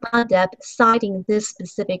wound up citing this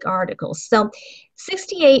specific article. So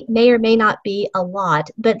 68 may or may not be a lot,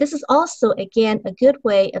 but this is also, again, a good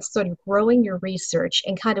way of sort of growing your research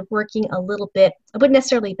and kind of working a little bit, I wouldn't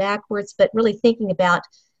necessarily backwards, but really thinking about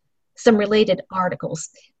some related articles.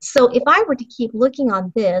 So if I were to keep looking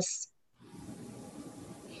on this,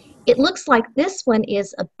 it looks like this one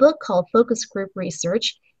is a book called Focus Group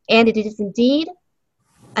Research, and it is indeed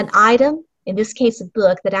an item, in this case a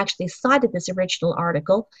book, that actually cited this original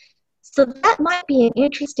article. So that might be an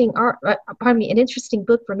interesting an interesting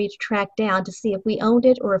book for me to track down to see if we owned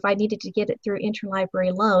it or if I needed to get it through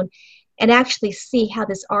interlibrary loan and actually see how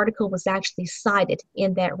this article was actually cited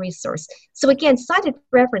in that resource. So again, cited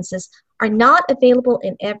references are not available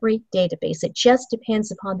in every database. It just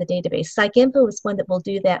depends upon the database. PsycInfo is one that will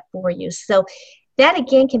do that for you. So that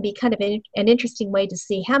again can be kind of an interesting way to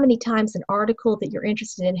see how many times an article that you're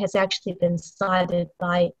interested in has actually been cited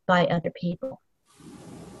by other people.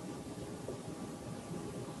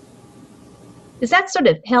 Does that sort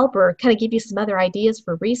of help or kind of give you some other ideas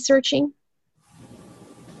for researching?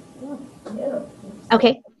 Yeah.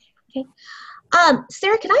 Okay. Okay.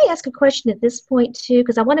 Sarah, can I ask a question at this point too?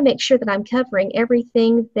 Because I want to make sure that I'm covering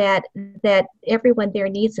everything that everyone there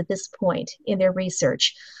needs at this point in their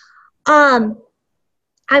research.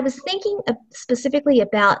 I was thinking specifically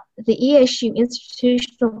about the ESU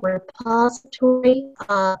institutional repository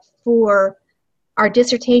for our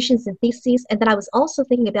dissertations and theses, and then I was also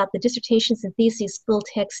thinking about the dissertations and theses full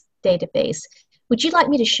text database. Would you like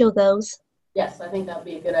me to show those? Yes, I think that would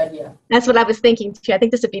be a good idea. That's what I was thinking too. I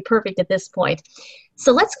think this would be perfect at this point.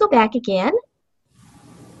 So let's go back again.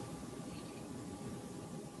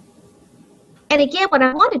 And again, what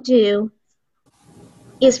I want to do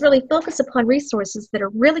is really focus upon resources that are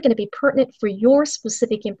really going to be pertinent for your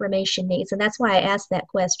specific information needs. And that's why I asked that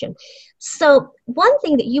question. So one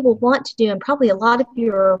thing that you will want to do, and probably a lot of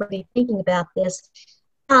you are already thinking about this,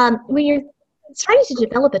 when you're starting to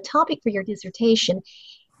develop a topic for your dissertation,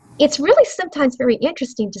 it's really sometimes very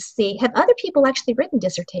interesting to see, have other people actually written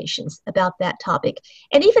dissertations about that topic?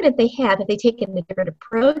 And even if they have they taken a different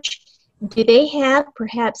approach? Do they have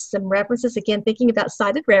perhaps some references, again, thinking about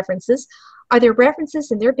cited references? Are there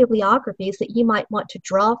references in their bibliographies that you might want to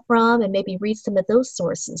draw from and maybe read some of those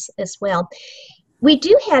sources as well? We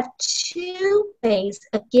do have two ways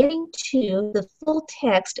of getting to the full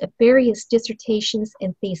text of various dissertations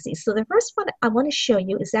and theses. So the first one I want to show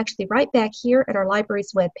you is actually right back here at our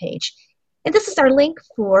library's webpage. And this is our link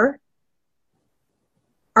for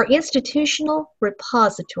our Institutional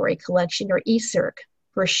Repository Collection, or ESERC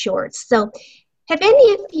for short. So have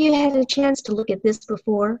any of you had a chance to look at this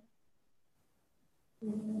before?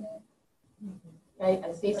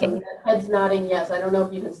 I see some heads nodding yes. I don't know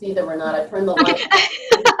if you can see them or not. I turned the light.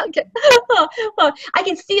 Okay. Well, I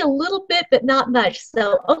can see a little bit, but not much.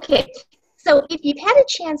 So, okay. So if you've had a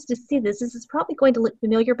chance to see this, this is probably going to look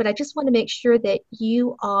familiar, but I just want to make sure that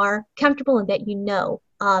you are comfortable and that you know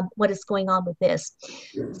what is going on with this.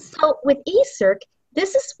 So with ESERC,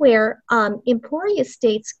 this is where Emporia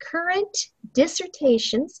State's current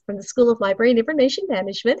dissertations from the School of Library and Information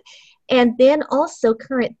Management, and then also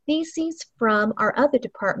current theses from our other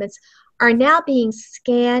departments, are now being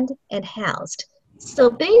scanned and housed. So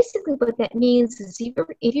basically what that means is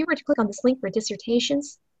if you were to click on this link for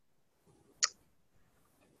dissertations,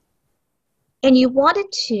 and you wanted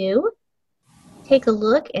to take a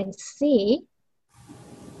look and see,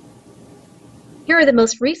 here are the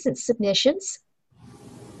most recent submissions.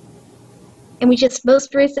 And we just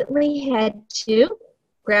most recently had two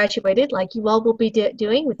graduated, like you all will be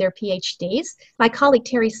doing with their PhDs. My colleague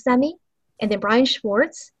Terry Summy and then Brian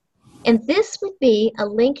Schwartz. And this would be a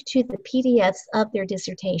link to the PDFs of their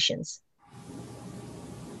dissertations.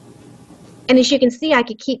 And as you can see, I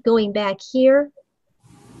could keep going back here.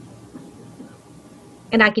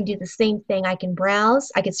 And I can do the same thing. I can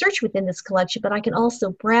browse. I can search within this collection, but I can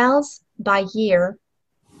also browse by year.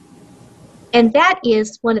 And that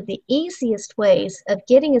is one of the easiest ways of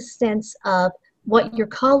getting a sense of what your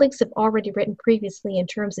colleagues have already written previously in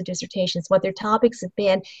terms of dissertations, what their topics have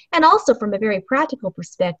been, and also from a very practical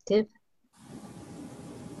perspective.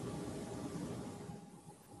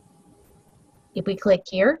 If we click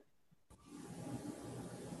here,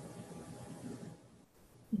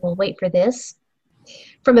 we'll wait for this.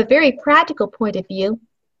 From a very practical point of view,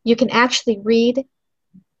 you can actually read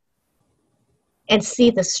and see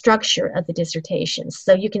the structure of the dissertations.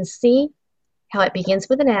 So you can see how it begins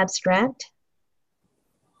with an abstract,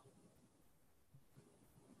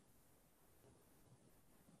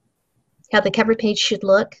 how the cover page should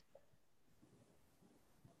look,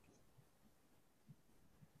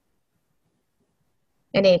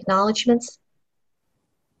 any acknowledgments,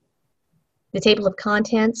 the table of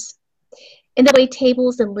contents, and the way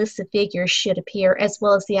tables and lists of figures should appear, as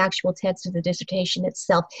well as the actual text of the dissertation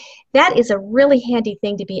itself. That is a really handy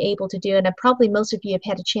thing to be able to do, and probably most of you have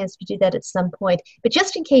had a chance to do that at some point. But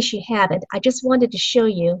just in case you haven't, I just wanted to show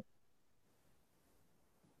you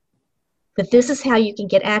that this is how you can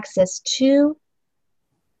get access to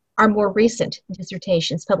our more recent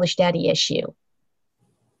dissertations published at ESU.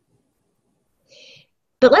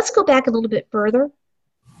 But let's go back a little bit further.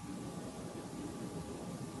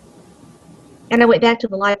 And I went back to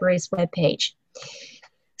the library's webpage.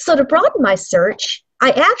 So to broaden my search,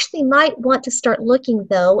 I actually might want to start looking,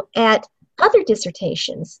 though, at other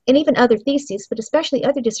dissertations and even other theses, but especially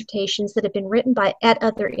other dissertations that have been written at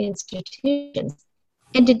other institutions.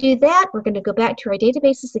 And to do that, we're going to go back to our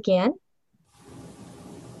databases again,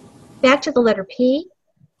 back to the letter P,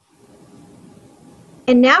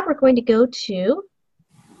 and now we're going to go to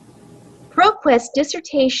ProQuest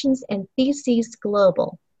Dissertations and Theses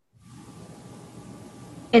Global.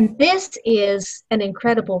 And this is an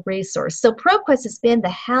incredible resource. So ProQuest has been the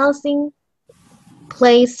housing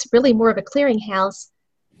place, really more of a clearinghouse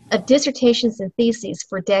of dissertations and theses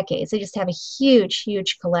for decades. They just have a huge,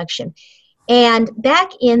 huge collection. And back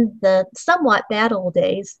in the somewhat bad old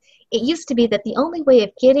days, it used to be that the only way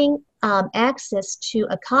of getting access to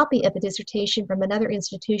a copy of a dissertation from another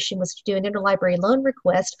institution was to do an interlibrary loan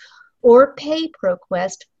request, or pay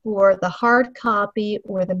ProQuest for the hard copy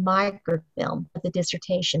or the microfilm of the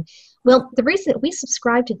dissertation. Well, the reason that we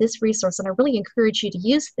subscribe to this resource, and I really encourage you to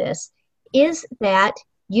use this, is that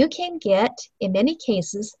you can get, in many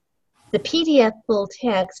cases, the PDF full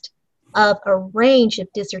text of a range of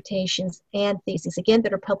dissertations and theses, again,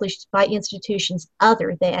 that are published by institutions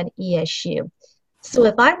other than ESU. So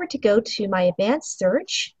if I were to go to my advanced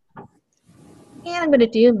search, and I'm going to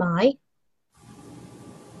do my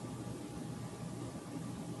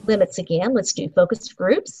limits again. Let's do focused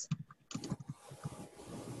groups.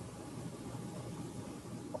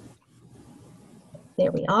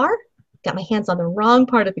 There we are. Got my hands on the wrong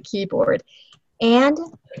part of the keyboard. And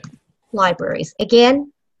libraries.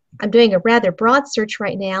 Again, I'm doing a rather broad search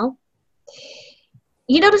right now.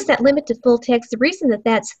 You notice that limit to full text. The reason that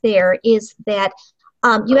that's there is that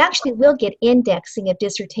you actually will get indexing of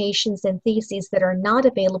dissertations and theses that are not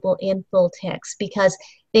available in full text because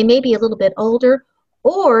they may be a little bit older,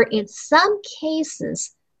 or in some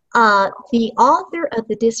cases, the author of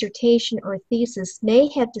the dissertation or thesis may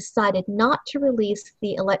have decided not to release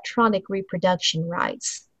the electronic reproduction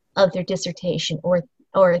rights of their dissertation or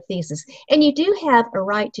a thesis. And you do have a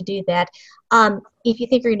right to do that. If you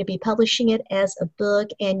think you're going to be publishing it as a book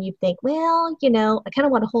and you think, well, you know, I kind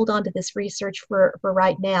of want to hold on to this research for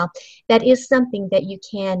right now, that is something that you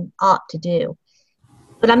can opt to do.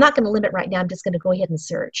 But I'm not going to limit right now. I'm just going to go ahead and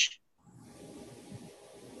search.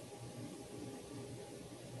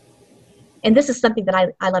 And this is something that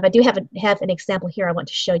I love. I do have an example here I want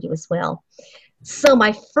to show you as well. So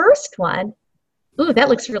my first one, ooh, that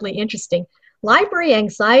looks really interesting. Library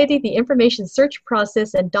anxiety, the information search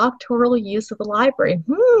process, and doctoral use of the library.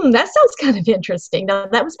 That sounds kind of interesting. Now,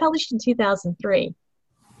 that was published in 2003.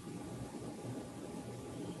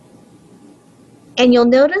 And you'll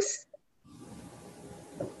notice,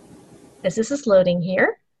 as this is loading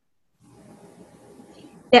here,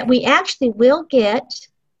 that we actually will get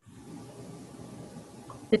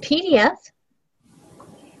the PDF,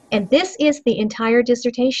 and this is the entire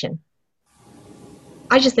dissertation.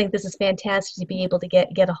 I just think this is fantastic to be able to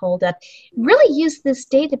get a hold of. Really use this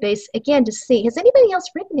database, again, to see, has anybody else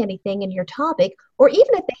written anything in your topic? Or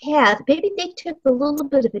even if they have, maybe they took a little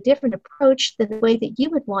bit of a different approach than the way that you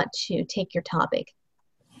would want to take your topic.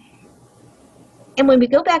 And when we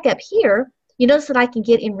go back up here, you notice that I can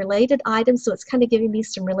get in related items, so it's kind of giving me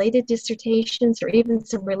some related dissertations or even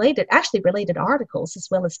some related articles as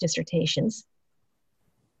well as dissertations.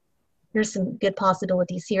 There's some good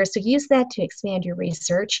possibilities here. So use that to expand your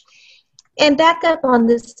research. And back up on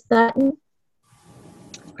this button,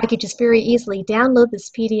 I could just very easily download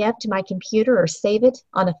this PDF to my computer or save it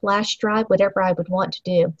on a flash drive, whatever I would want to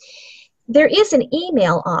do. There is an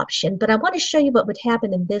email option, but I want to show you what would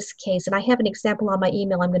happen in this case. And I have an example on my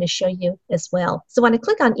email I'm going to show you as well. So when I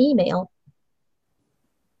click on email,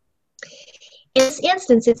 in this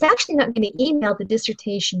instance, it's actually not going to email the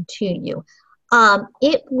dissertation to you.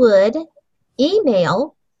 It would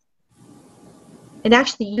email, and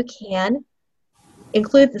actually you can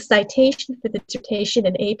include the citation for the dissertation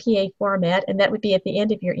in APA format, and that would be at the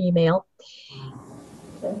end of your email,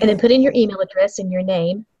 and then put in your email address and your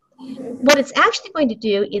name. What it's actually going to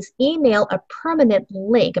do is email a permanent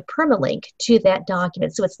link, a permalink to that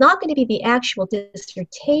document. So it's not going to be the actual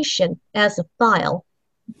dissertation as a file,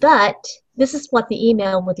 but this is what the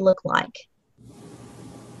email would look like.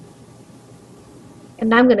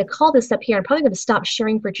 And I'm going to call this up here. I'm probably going to stop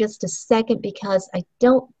sharing for just a second because I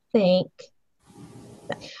don't think...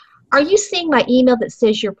 Are you seeing my email that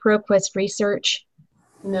says your ProQuest research?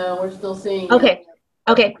 No, we're still seeing Okay,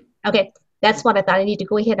 okay, okay. That's what I thought. I need to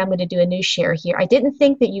go ahead. I'm going to do a new share here. I didn't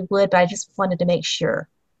think that you would, but I just wanted to make sure.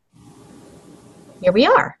 Here we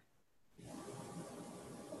are.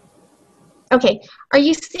 Okay, are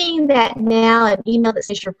you seeing that now, an email that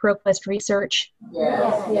says your ProQuest research?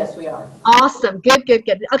 Yes, we are. Awesome, good, good,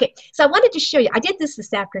 good. Okay, so I wanted to show you, I did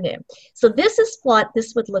this afternoon. So this is what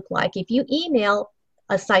this would look like if you email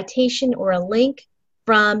a citation or a link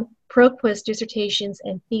from ProQuest dissertations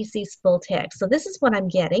and theses full text. So this is what I'm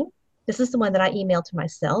getting. This is the one that I emailed to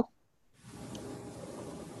myself.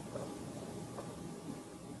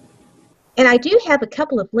 And I do have a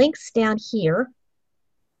couple of links down here.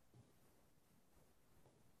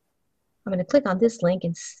 I'm going to click on this link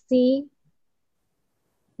and see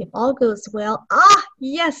if all goes well. Ah,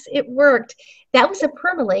 yes, it worked. That was a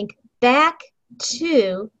permalink back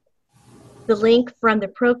to the link from the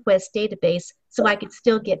ProQuest database, so I could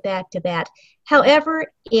still get back to that.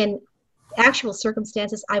 However, in actual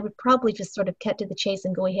circumstances, I would probably just sort of cut to the chase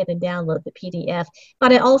and go ahead and download the PDF.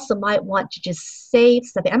 But I also might want to just save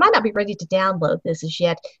something. I might not be ready to download this as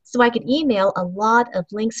yet, so I could email a lot of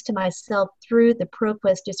links to myself through the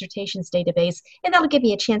ProQuest Dissertations database, and that'll give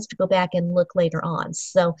me a chance to go back and look later on.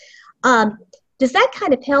 So does that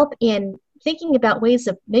kind of help in thinking about ways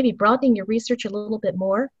of maybe broadening your research a little bit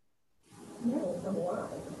more?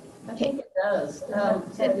 I think it does.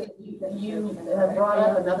 Cynthia, you have brought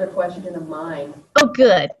up another question of mine. Oh,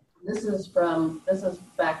 good. This is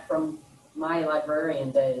back from my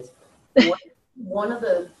librarian days. One of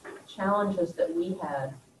the challenges that we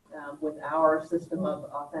had with our system of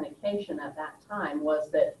authentication at that time was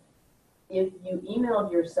that if you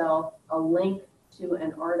emailed yourself a link to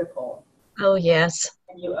an article, oh yes,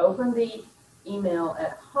 and you opened the email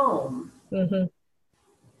at home, mm-hmm.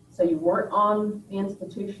 so you weren't on the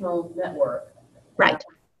institutional network, right?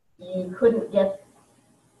 You couldn't get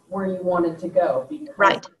where you wanted to go because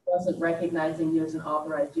right. it wasn't recognizing you as an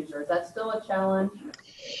authorized user. Is that still a challenge?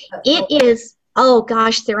 It is. Oh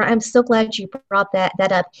gosh, Sarah, I'm so glad you brought that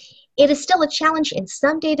up. It is still a challenge in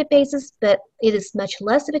some databases, but it is much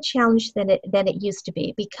less of a challenge than it used to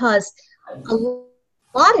be, because a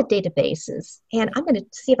lot of databases, and I'm going to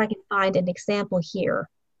see if I can find an example here.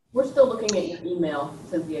 We're still looking at your email,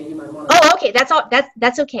 Cynthia. You might want to. Oh, okay. That's all.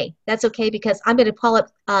 That's okay. That's okay, because I'm going to pull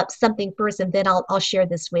up something first, and then I'll share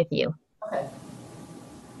this with you. Okay.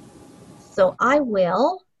 So I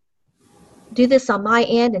will do this on my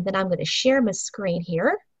end, and then I'm going to share my screen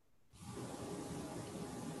here.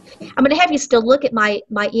 I'm going to have you still look at my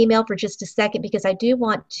email for just a second, because I do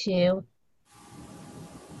want to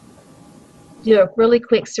do a really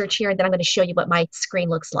quick search here, and then I'm going to show you what my screen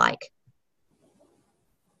looks like.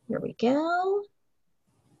 Here we go.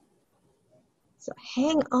 So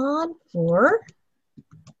hang on for...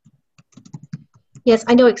 Yes,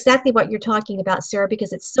 I know exactly what you're talking about, Sarah,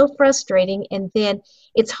 because it's so frustrating, and then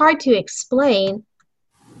it's hard to explain,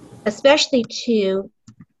 especially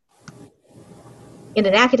in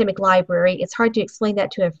an academic library. It's hard to explain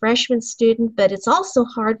that to a freshman student, but it's also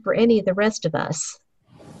hard for any of the rest of us.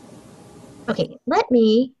 Okay, let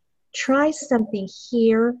me try something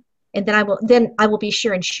here, and then I will be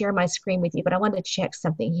sure and share my screen with you, but I want to check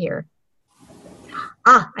something here.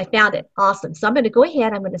 Ah, I found it. Awesome. So I'm going to go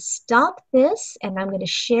ahead. I'm going to stop this, and I'm going to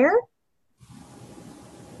share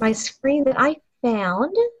my screen that I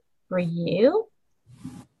found for you.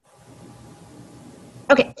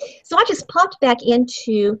 Okay, so I just popped back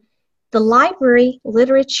into the library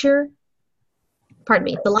literature, pardon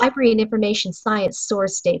me, the Library and Information Science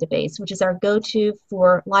source database, which is our go-to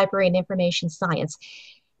for library and information science.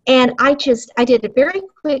 And I did a very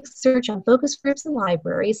quick search on focus groups and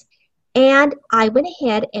libraries, and I went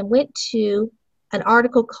ahead and went to an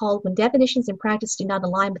article called When Definitions and Practice Do Not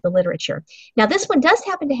Align with the Literature. Now, this one does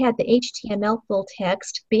happen to have the HTML full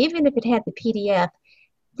text, but even if it had the PDF,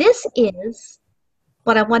 this is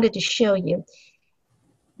what I wanted to show you.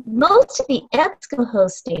 Most of the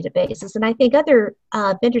EBSCOhost databases, and I think other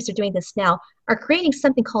vendors are doing this now, are creating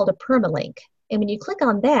something called a permalink. And when you click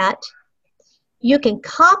on that, you can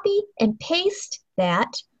copy and paste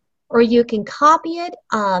that, or you can copy it,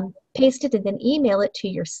 paste it, and then email it to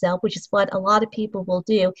yourself, which is what a lot of people will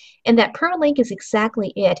do. And that permalink is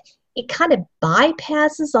exactly it. It kind of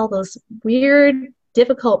bypasses all those weird,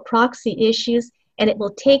 difficult proxy issues, and it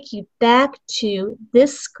will take you back to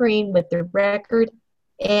this screen with the record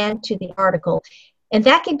and to the article. And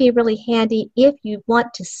that can be really handy if you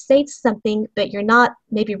want to save something, but you're not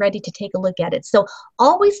maybe ready to take a look at it. So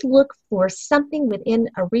always look for something within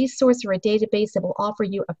a resource or a database that will offer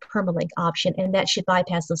you a permalink option, and that should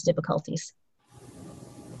bypass those difficulties.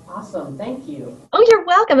 Awesome, thank you. Oh, you're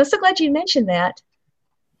welcome. I'm so glad you mentioned that.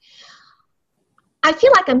 I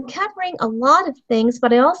feel like I'm covering a lot of things,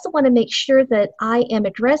 but I also want to make sure that I am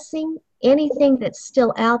addressing anything that's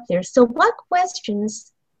still out there. So what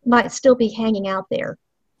questions might still be hanging out there?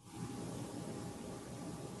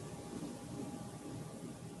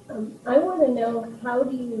 I want to know, how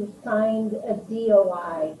do you find a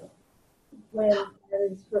DOI when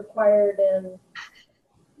it is required, and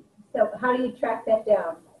so how do you track that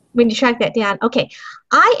down? When you track that down, okay.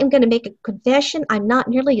 I am going to make a confession. I'm not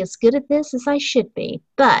nearly as good at this as I should be,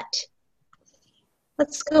 but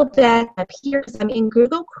let's go back up here because I'm in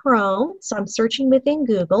Google Chrome, so I'm searching within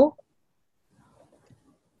Google.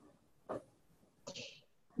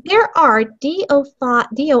 There are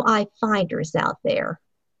DOI finders out there.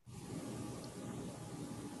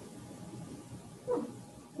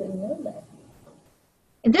 Didn't know that.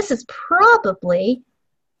 And this is probably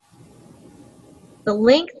the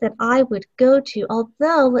link that I would go to,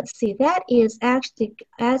 although, let's see, that is actually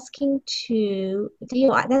asking to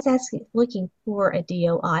DOI, that's asking, looking for a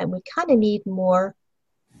DOI. We kind of need more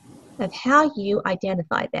of how you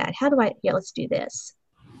identify that. How do I, yeah, let's do this.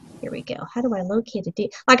 Here we go. How do I locate a DOI?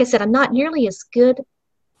 Like I said, I'm not nearly as good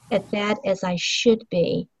at that as I should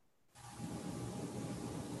be.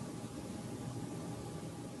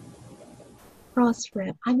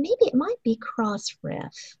 Crossref. Maybe it might be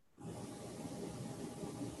Crossref.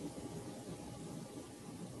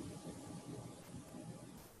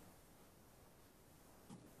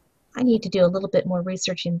 I need to do a little bit more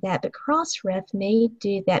research in that, but Crossref may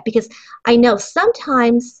do that because I know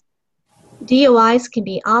sometimes DOIs can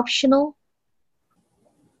be optional,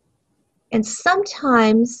 and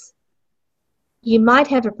sometimes you might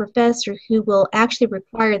have a professor who will actually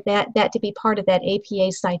require that to be part of that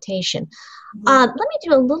APA citation. Let me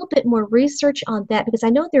do a little bit more research on that because I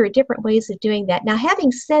know there are different ways of doing that. Now,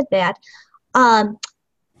 having said that,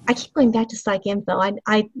 I keep going back to PsycInfo.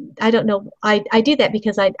 I don't know. I do that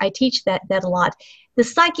because I teach that a lot. The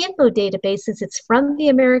PsycInfo database, since it's from the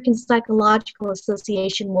American Psychological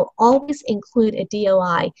Association, will always include a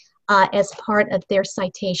DOI as part of their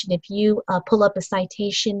citation if you pull up a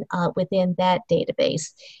citation within that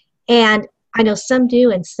database. And I know some do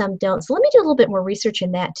and some don't. So let me do a little bit more research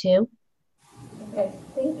in that too. Okay,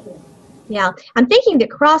 thank you. Yeah, I'm thinking that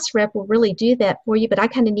Crossref will really do that for you, but I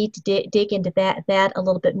kind of need to dig into that a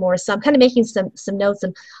little bit more. So I'm kind of making some notes,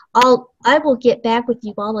 and I will get back with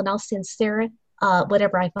you all, and I'll send Sarah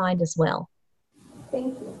whatever I find as well.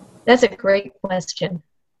 Thank you. That's a great question.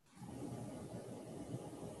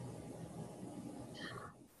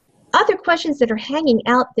 Other questions that are hanging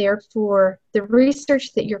out there for the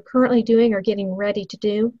research that you're currently doing or getting ready to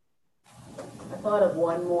do? I thought of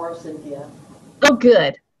one more, Cynthia. Oh,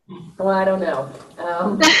 good. Well, I don't know.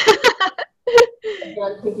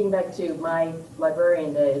 Again, thinking back to my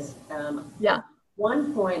librarian days. Yeah.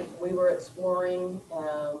 One point we were exploring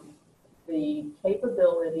the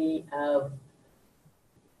capability of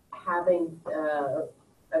having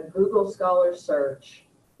a Google Scholar search,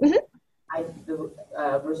 the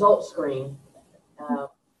result screen,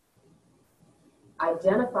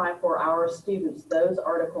 identify for our students those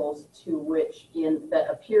articles to which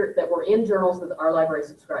that were in journals that our library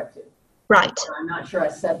subscribed to. Right. I'm not sure I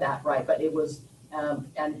said that right, but it was, and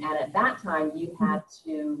at that time you had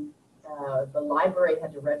to, the library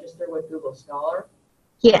had to register with Google Scholar.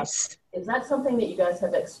 Yes. Is that something that you guys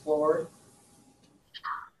have explored?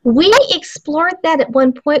 We explored that at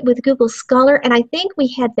one point with Google Scholar, and I think we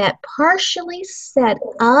had that partially set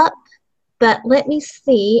up, but let me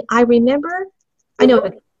see. I remember, I know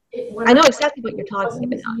exactly what you're talking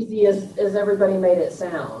about. It wasn't as easy as everybody made it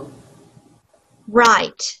sound.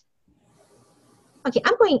 Right. Okay,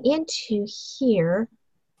 I'm going into here.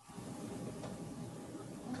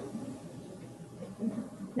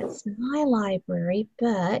 That's my library,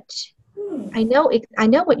 but I know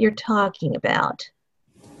what you're talking about.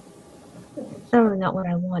 Oh, not what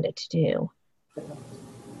I wanted to do.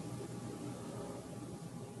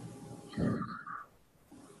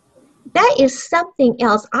 That is something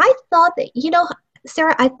else. I thought that,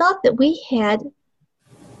 Sarah, I thought that we had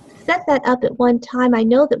set that up at one time. I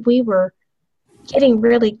know that we were getting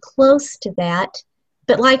really close to that,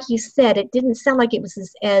 but like you said, it didn't sound like it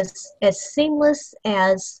was as seamless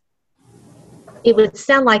as it would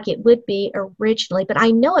sound like it would be originally. But I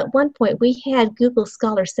know at one point we had Google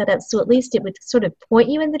Scholar set up, so at least it would sort of point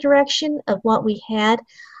you in the direction of what we had.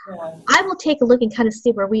 Yeah. I will take a look and kind of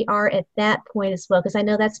see where we are at that point as well, because I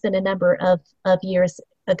know that's been a number of years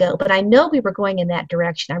ago. But I know we were going in that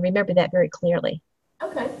direction. I remember that very clearly.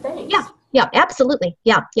 Okay, thanks. Yeah, absolutely.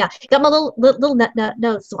 Yeah. Got my little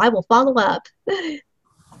notes, so I will follow up.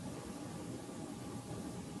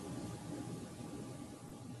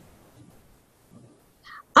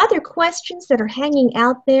 Other questions that are hanging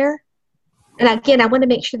out there? And again, I want to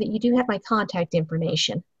make sure that you do have my contact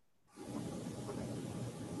information.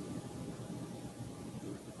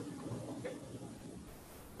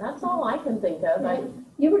 That's all I can think of.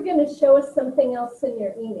 You were going to show us something else in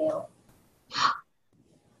your email.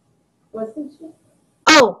 Wasn't you?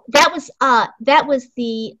 Oh, that was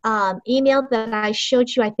the email that I showed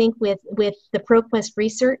you, I think, with the ProQuest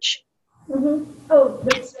research. Mm-hmm. Oh,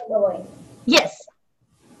 that's the link. Yes.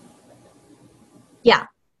 Yeah.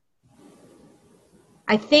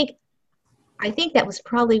 I think that was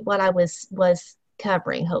probably what I was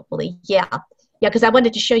covering, hopefully. Yeah, because I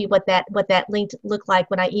wanted to show you what that link looked like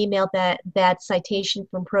when I emailed that citation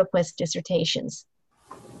from ProQuest dissertations.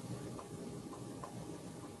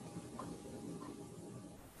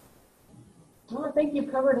 Well, I think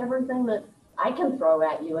you've covered everything that I can throw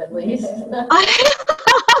at you at least.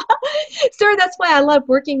 Sir, that's why I love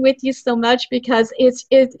working with you so much, because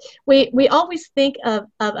we always think of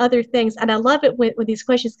other things, and I love it when these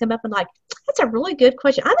questions come up and like, that's a really good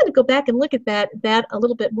question. I'm going to go back and look at that a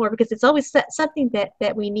little bit more, because it's always something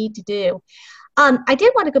that we need to do. I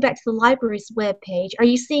did want to go back to the library's webpage. Are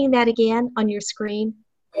you seeing that again on your screen?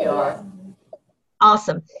 We are.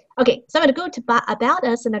 Awesome. Okay, so I'm going to go to About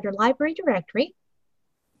Us and under Library Directory.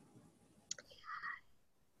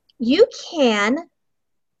 You can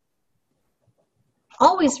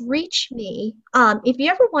always reach me. If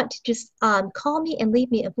you ever want to just call me and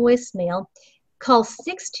leave me a voicemail, call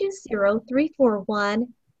 620-341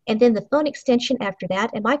 and then the phone extension after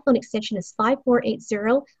that. And my phone extension is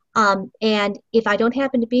 5480. And if I don't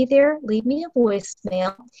happen to be there, leave me a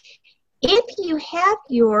voicemail. If you have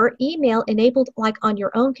your email enabled like on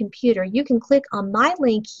your own computer, you can click on my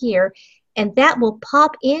link here, and that will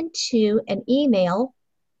pop into an email.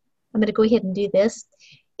 I'm going to go ahead and do this.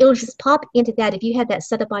 It'll just pop into that if you have that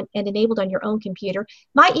set up on and enabled on your own computer.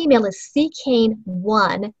 My email is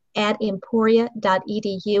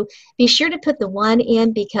ckane1@emporia.edu. Be sure to put the 1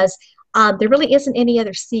 in, because there really isn't any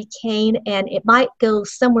other C. Kane, and it might go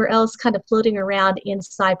somewhere else kind of floating around in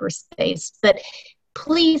cyberspace. But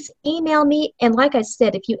please email me. And like I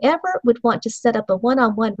said, if you ever would want to set up a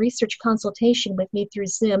one-on-one research consultation with me through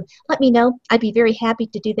Zoom, let me know. I'd be very happy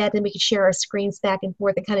to do that. Then we could share our screens back and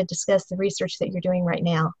forth and kind of discuss the research that you're doing right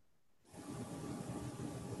now.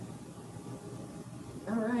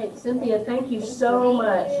 All right, Cynthia, thank you so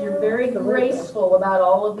much. You're very graceful about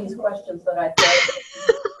all of these questions that I thought.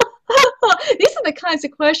 These are the kinds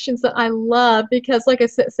of questions that I love, because like I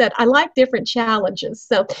said, I like different challenges.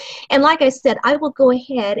 So, and like I said, I will go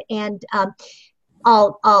ahead and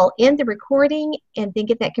I'll end the recording and then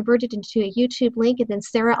get that converted into a YouTube link. And then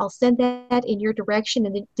Sarah, I'll send that in your direction,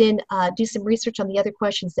 and then do some research on the other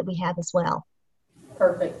questions that we have as well.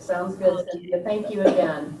 Perfect. Sounds good, Cynthia. Thank you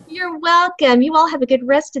again. You're welcome. You all have a good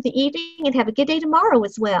rest of the evening and have a good day tomorrow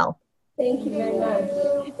as well. Thank you very much.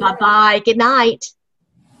 Bye-bye. Good night.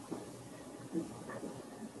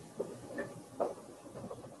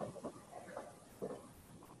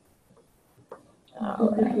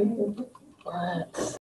 All right. Let's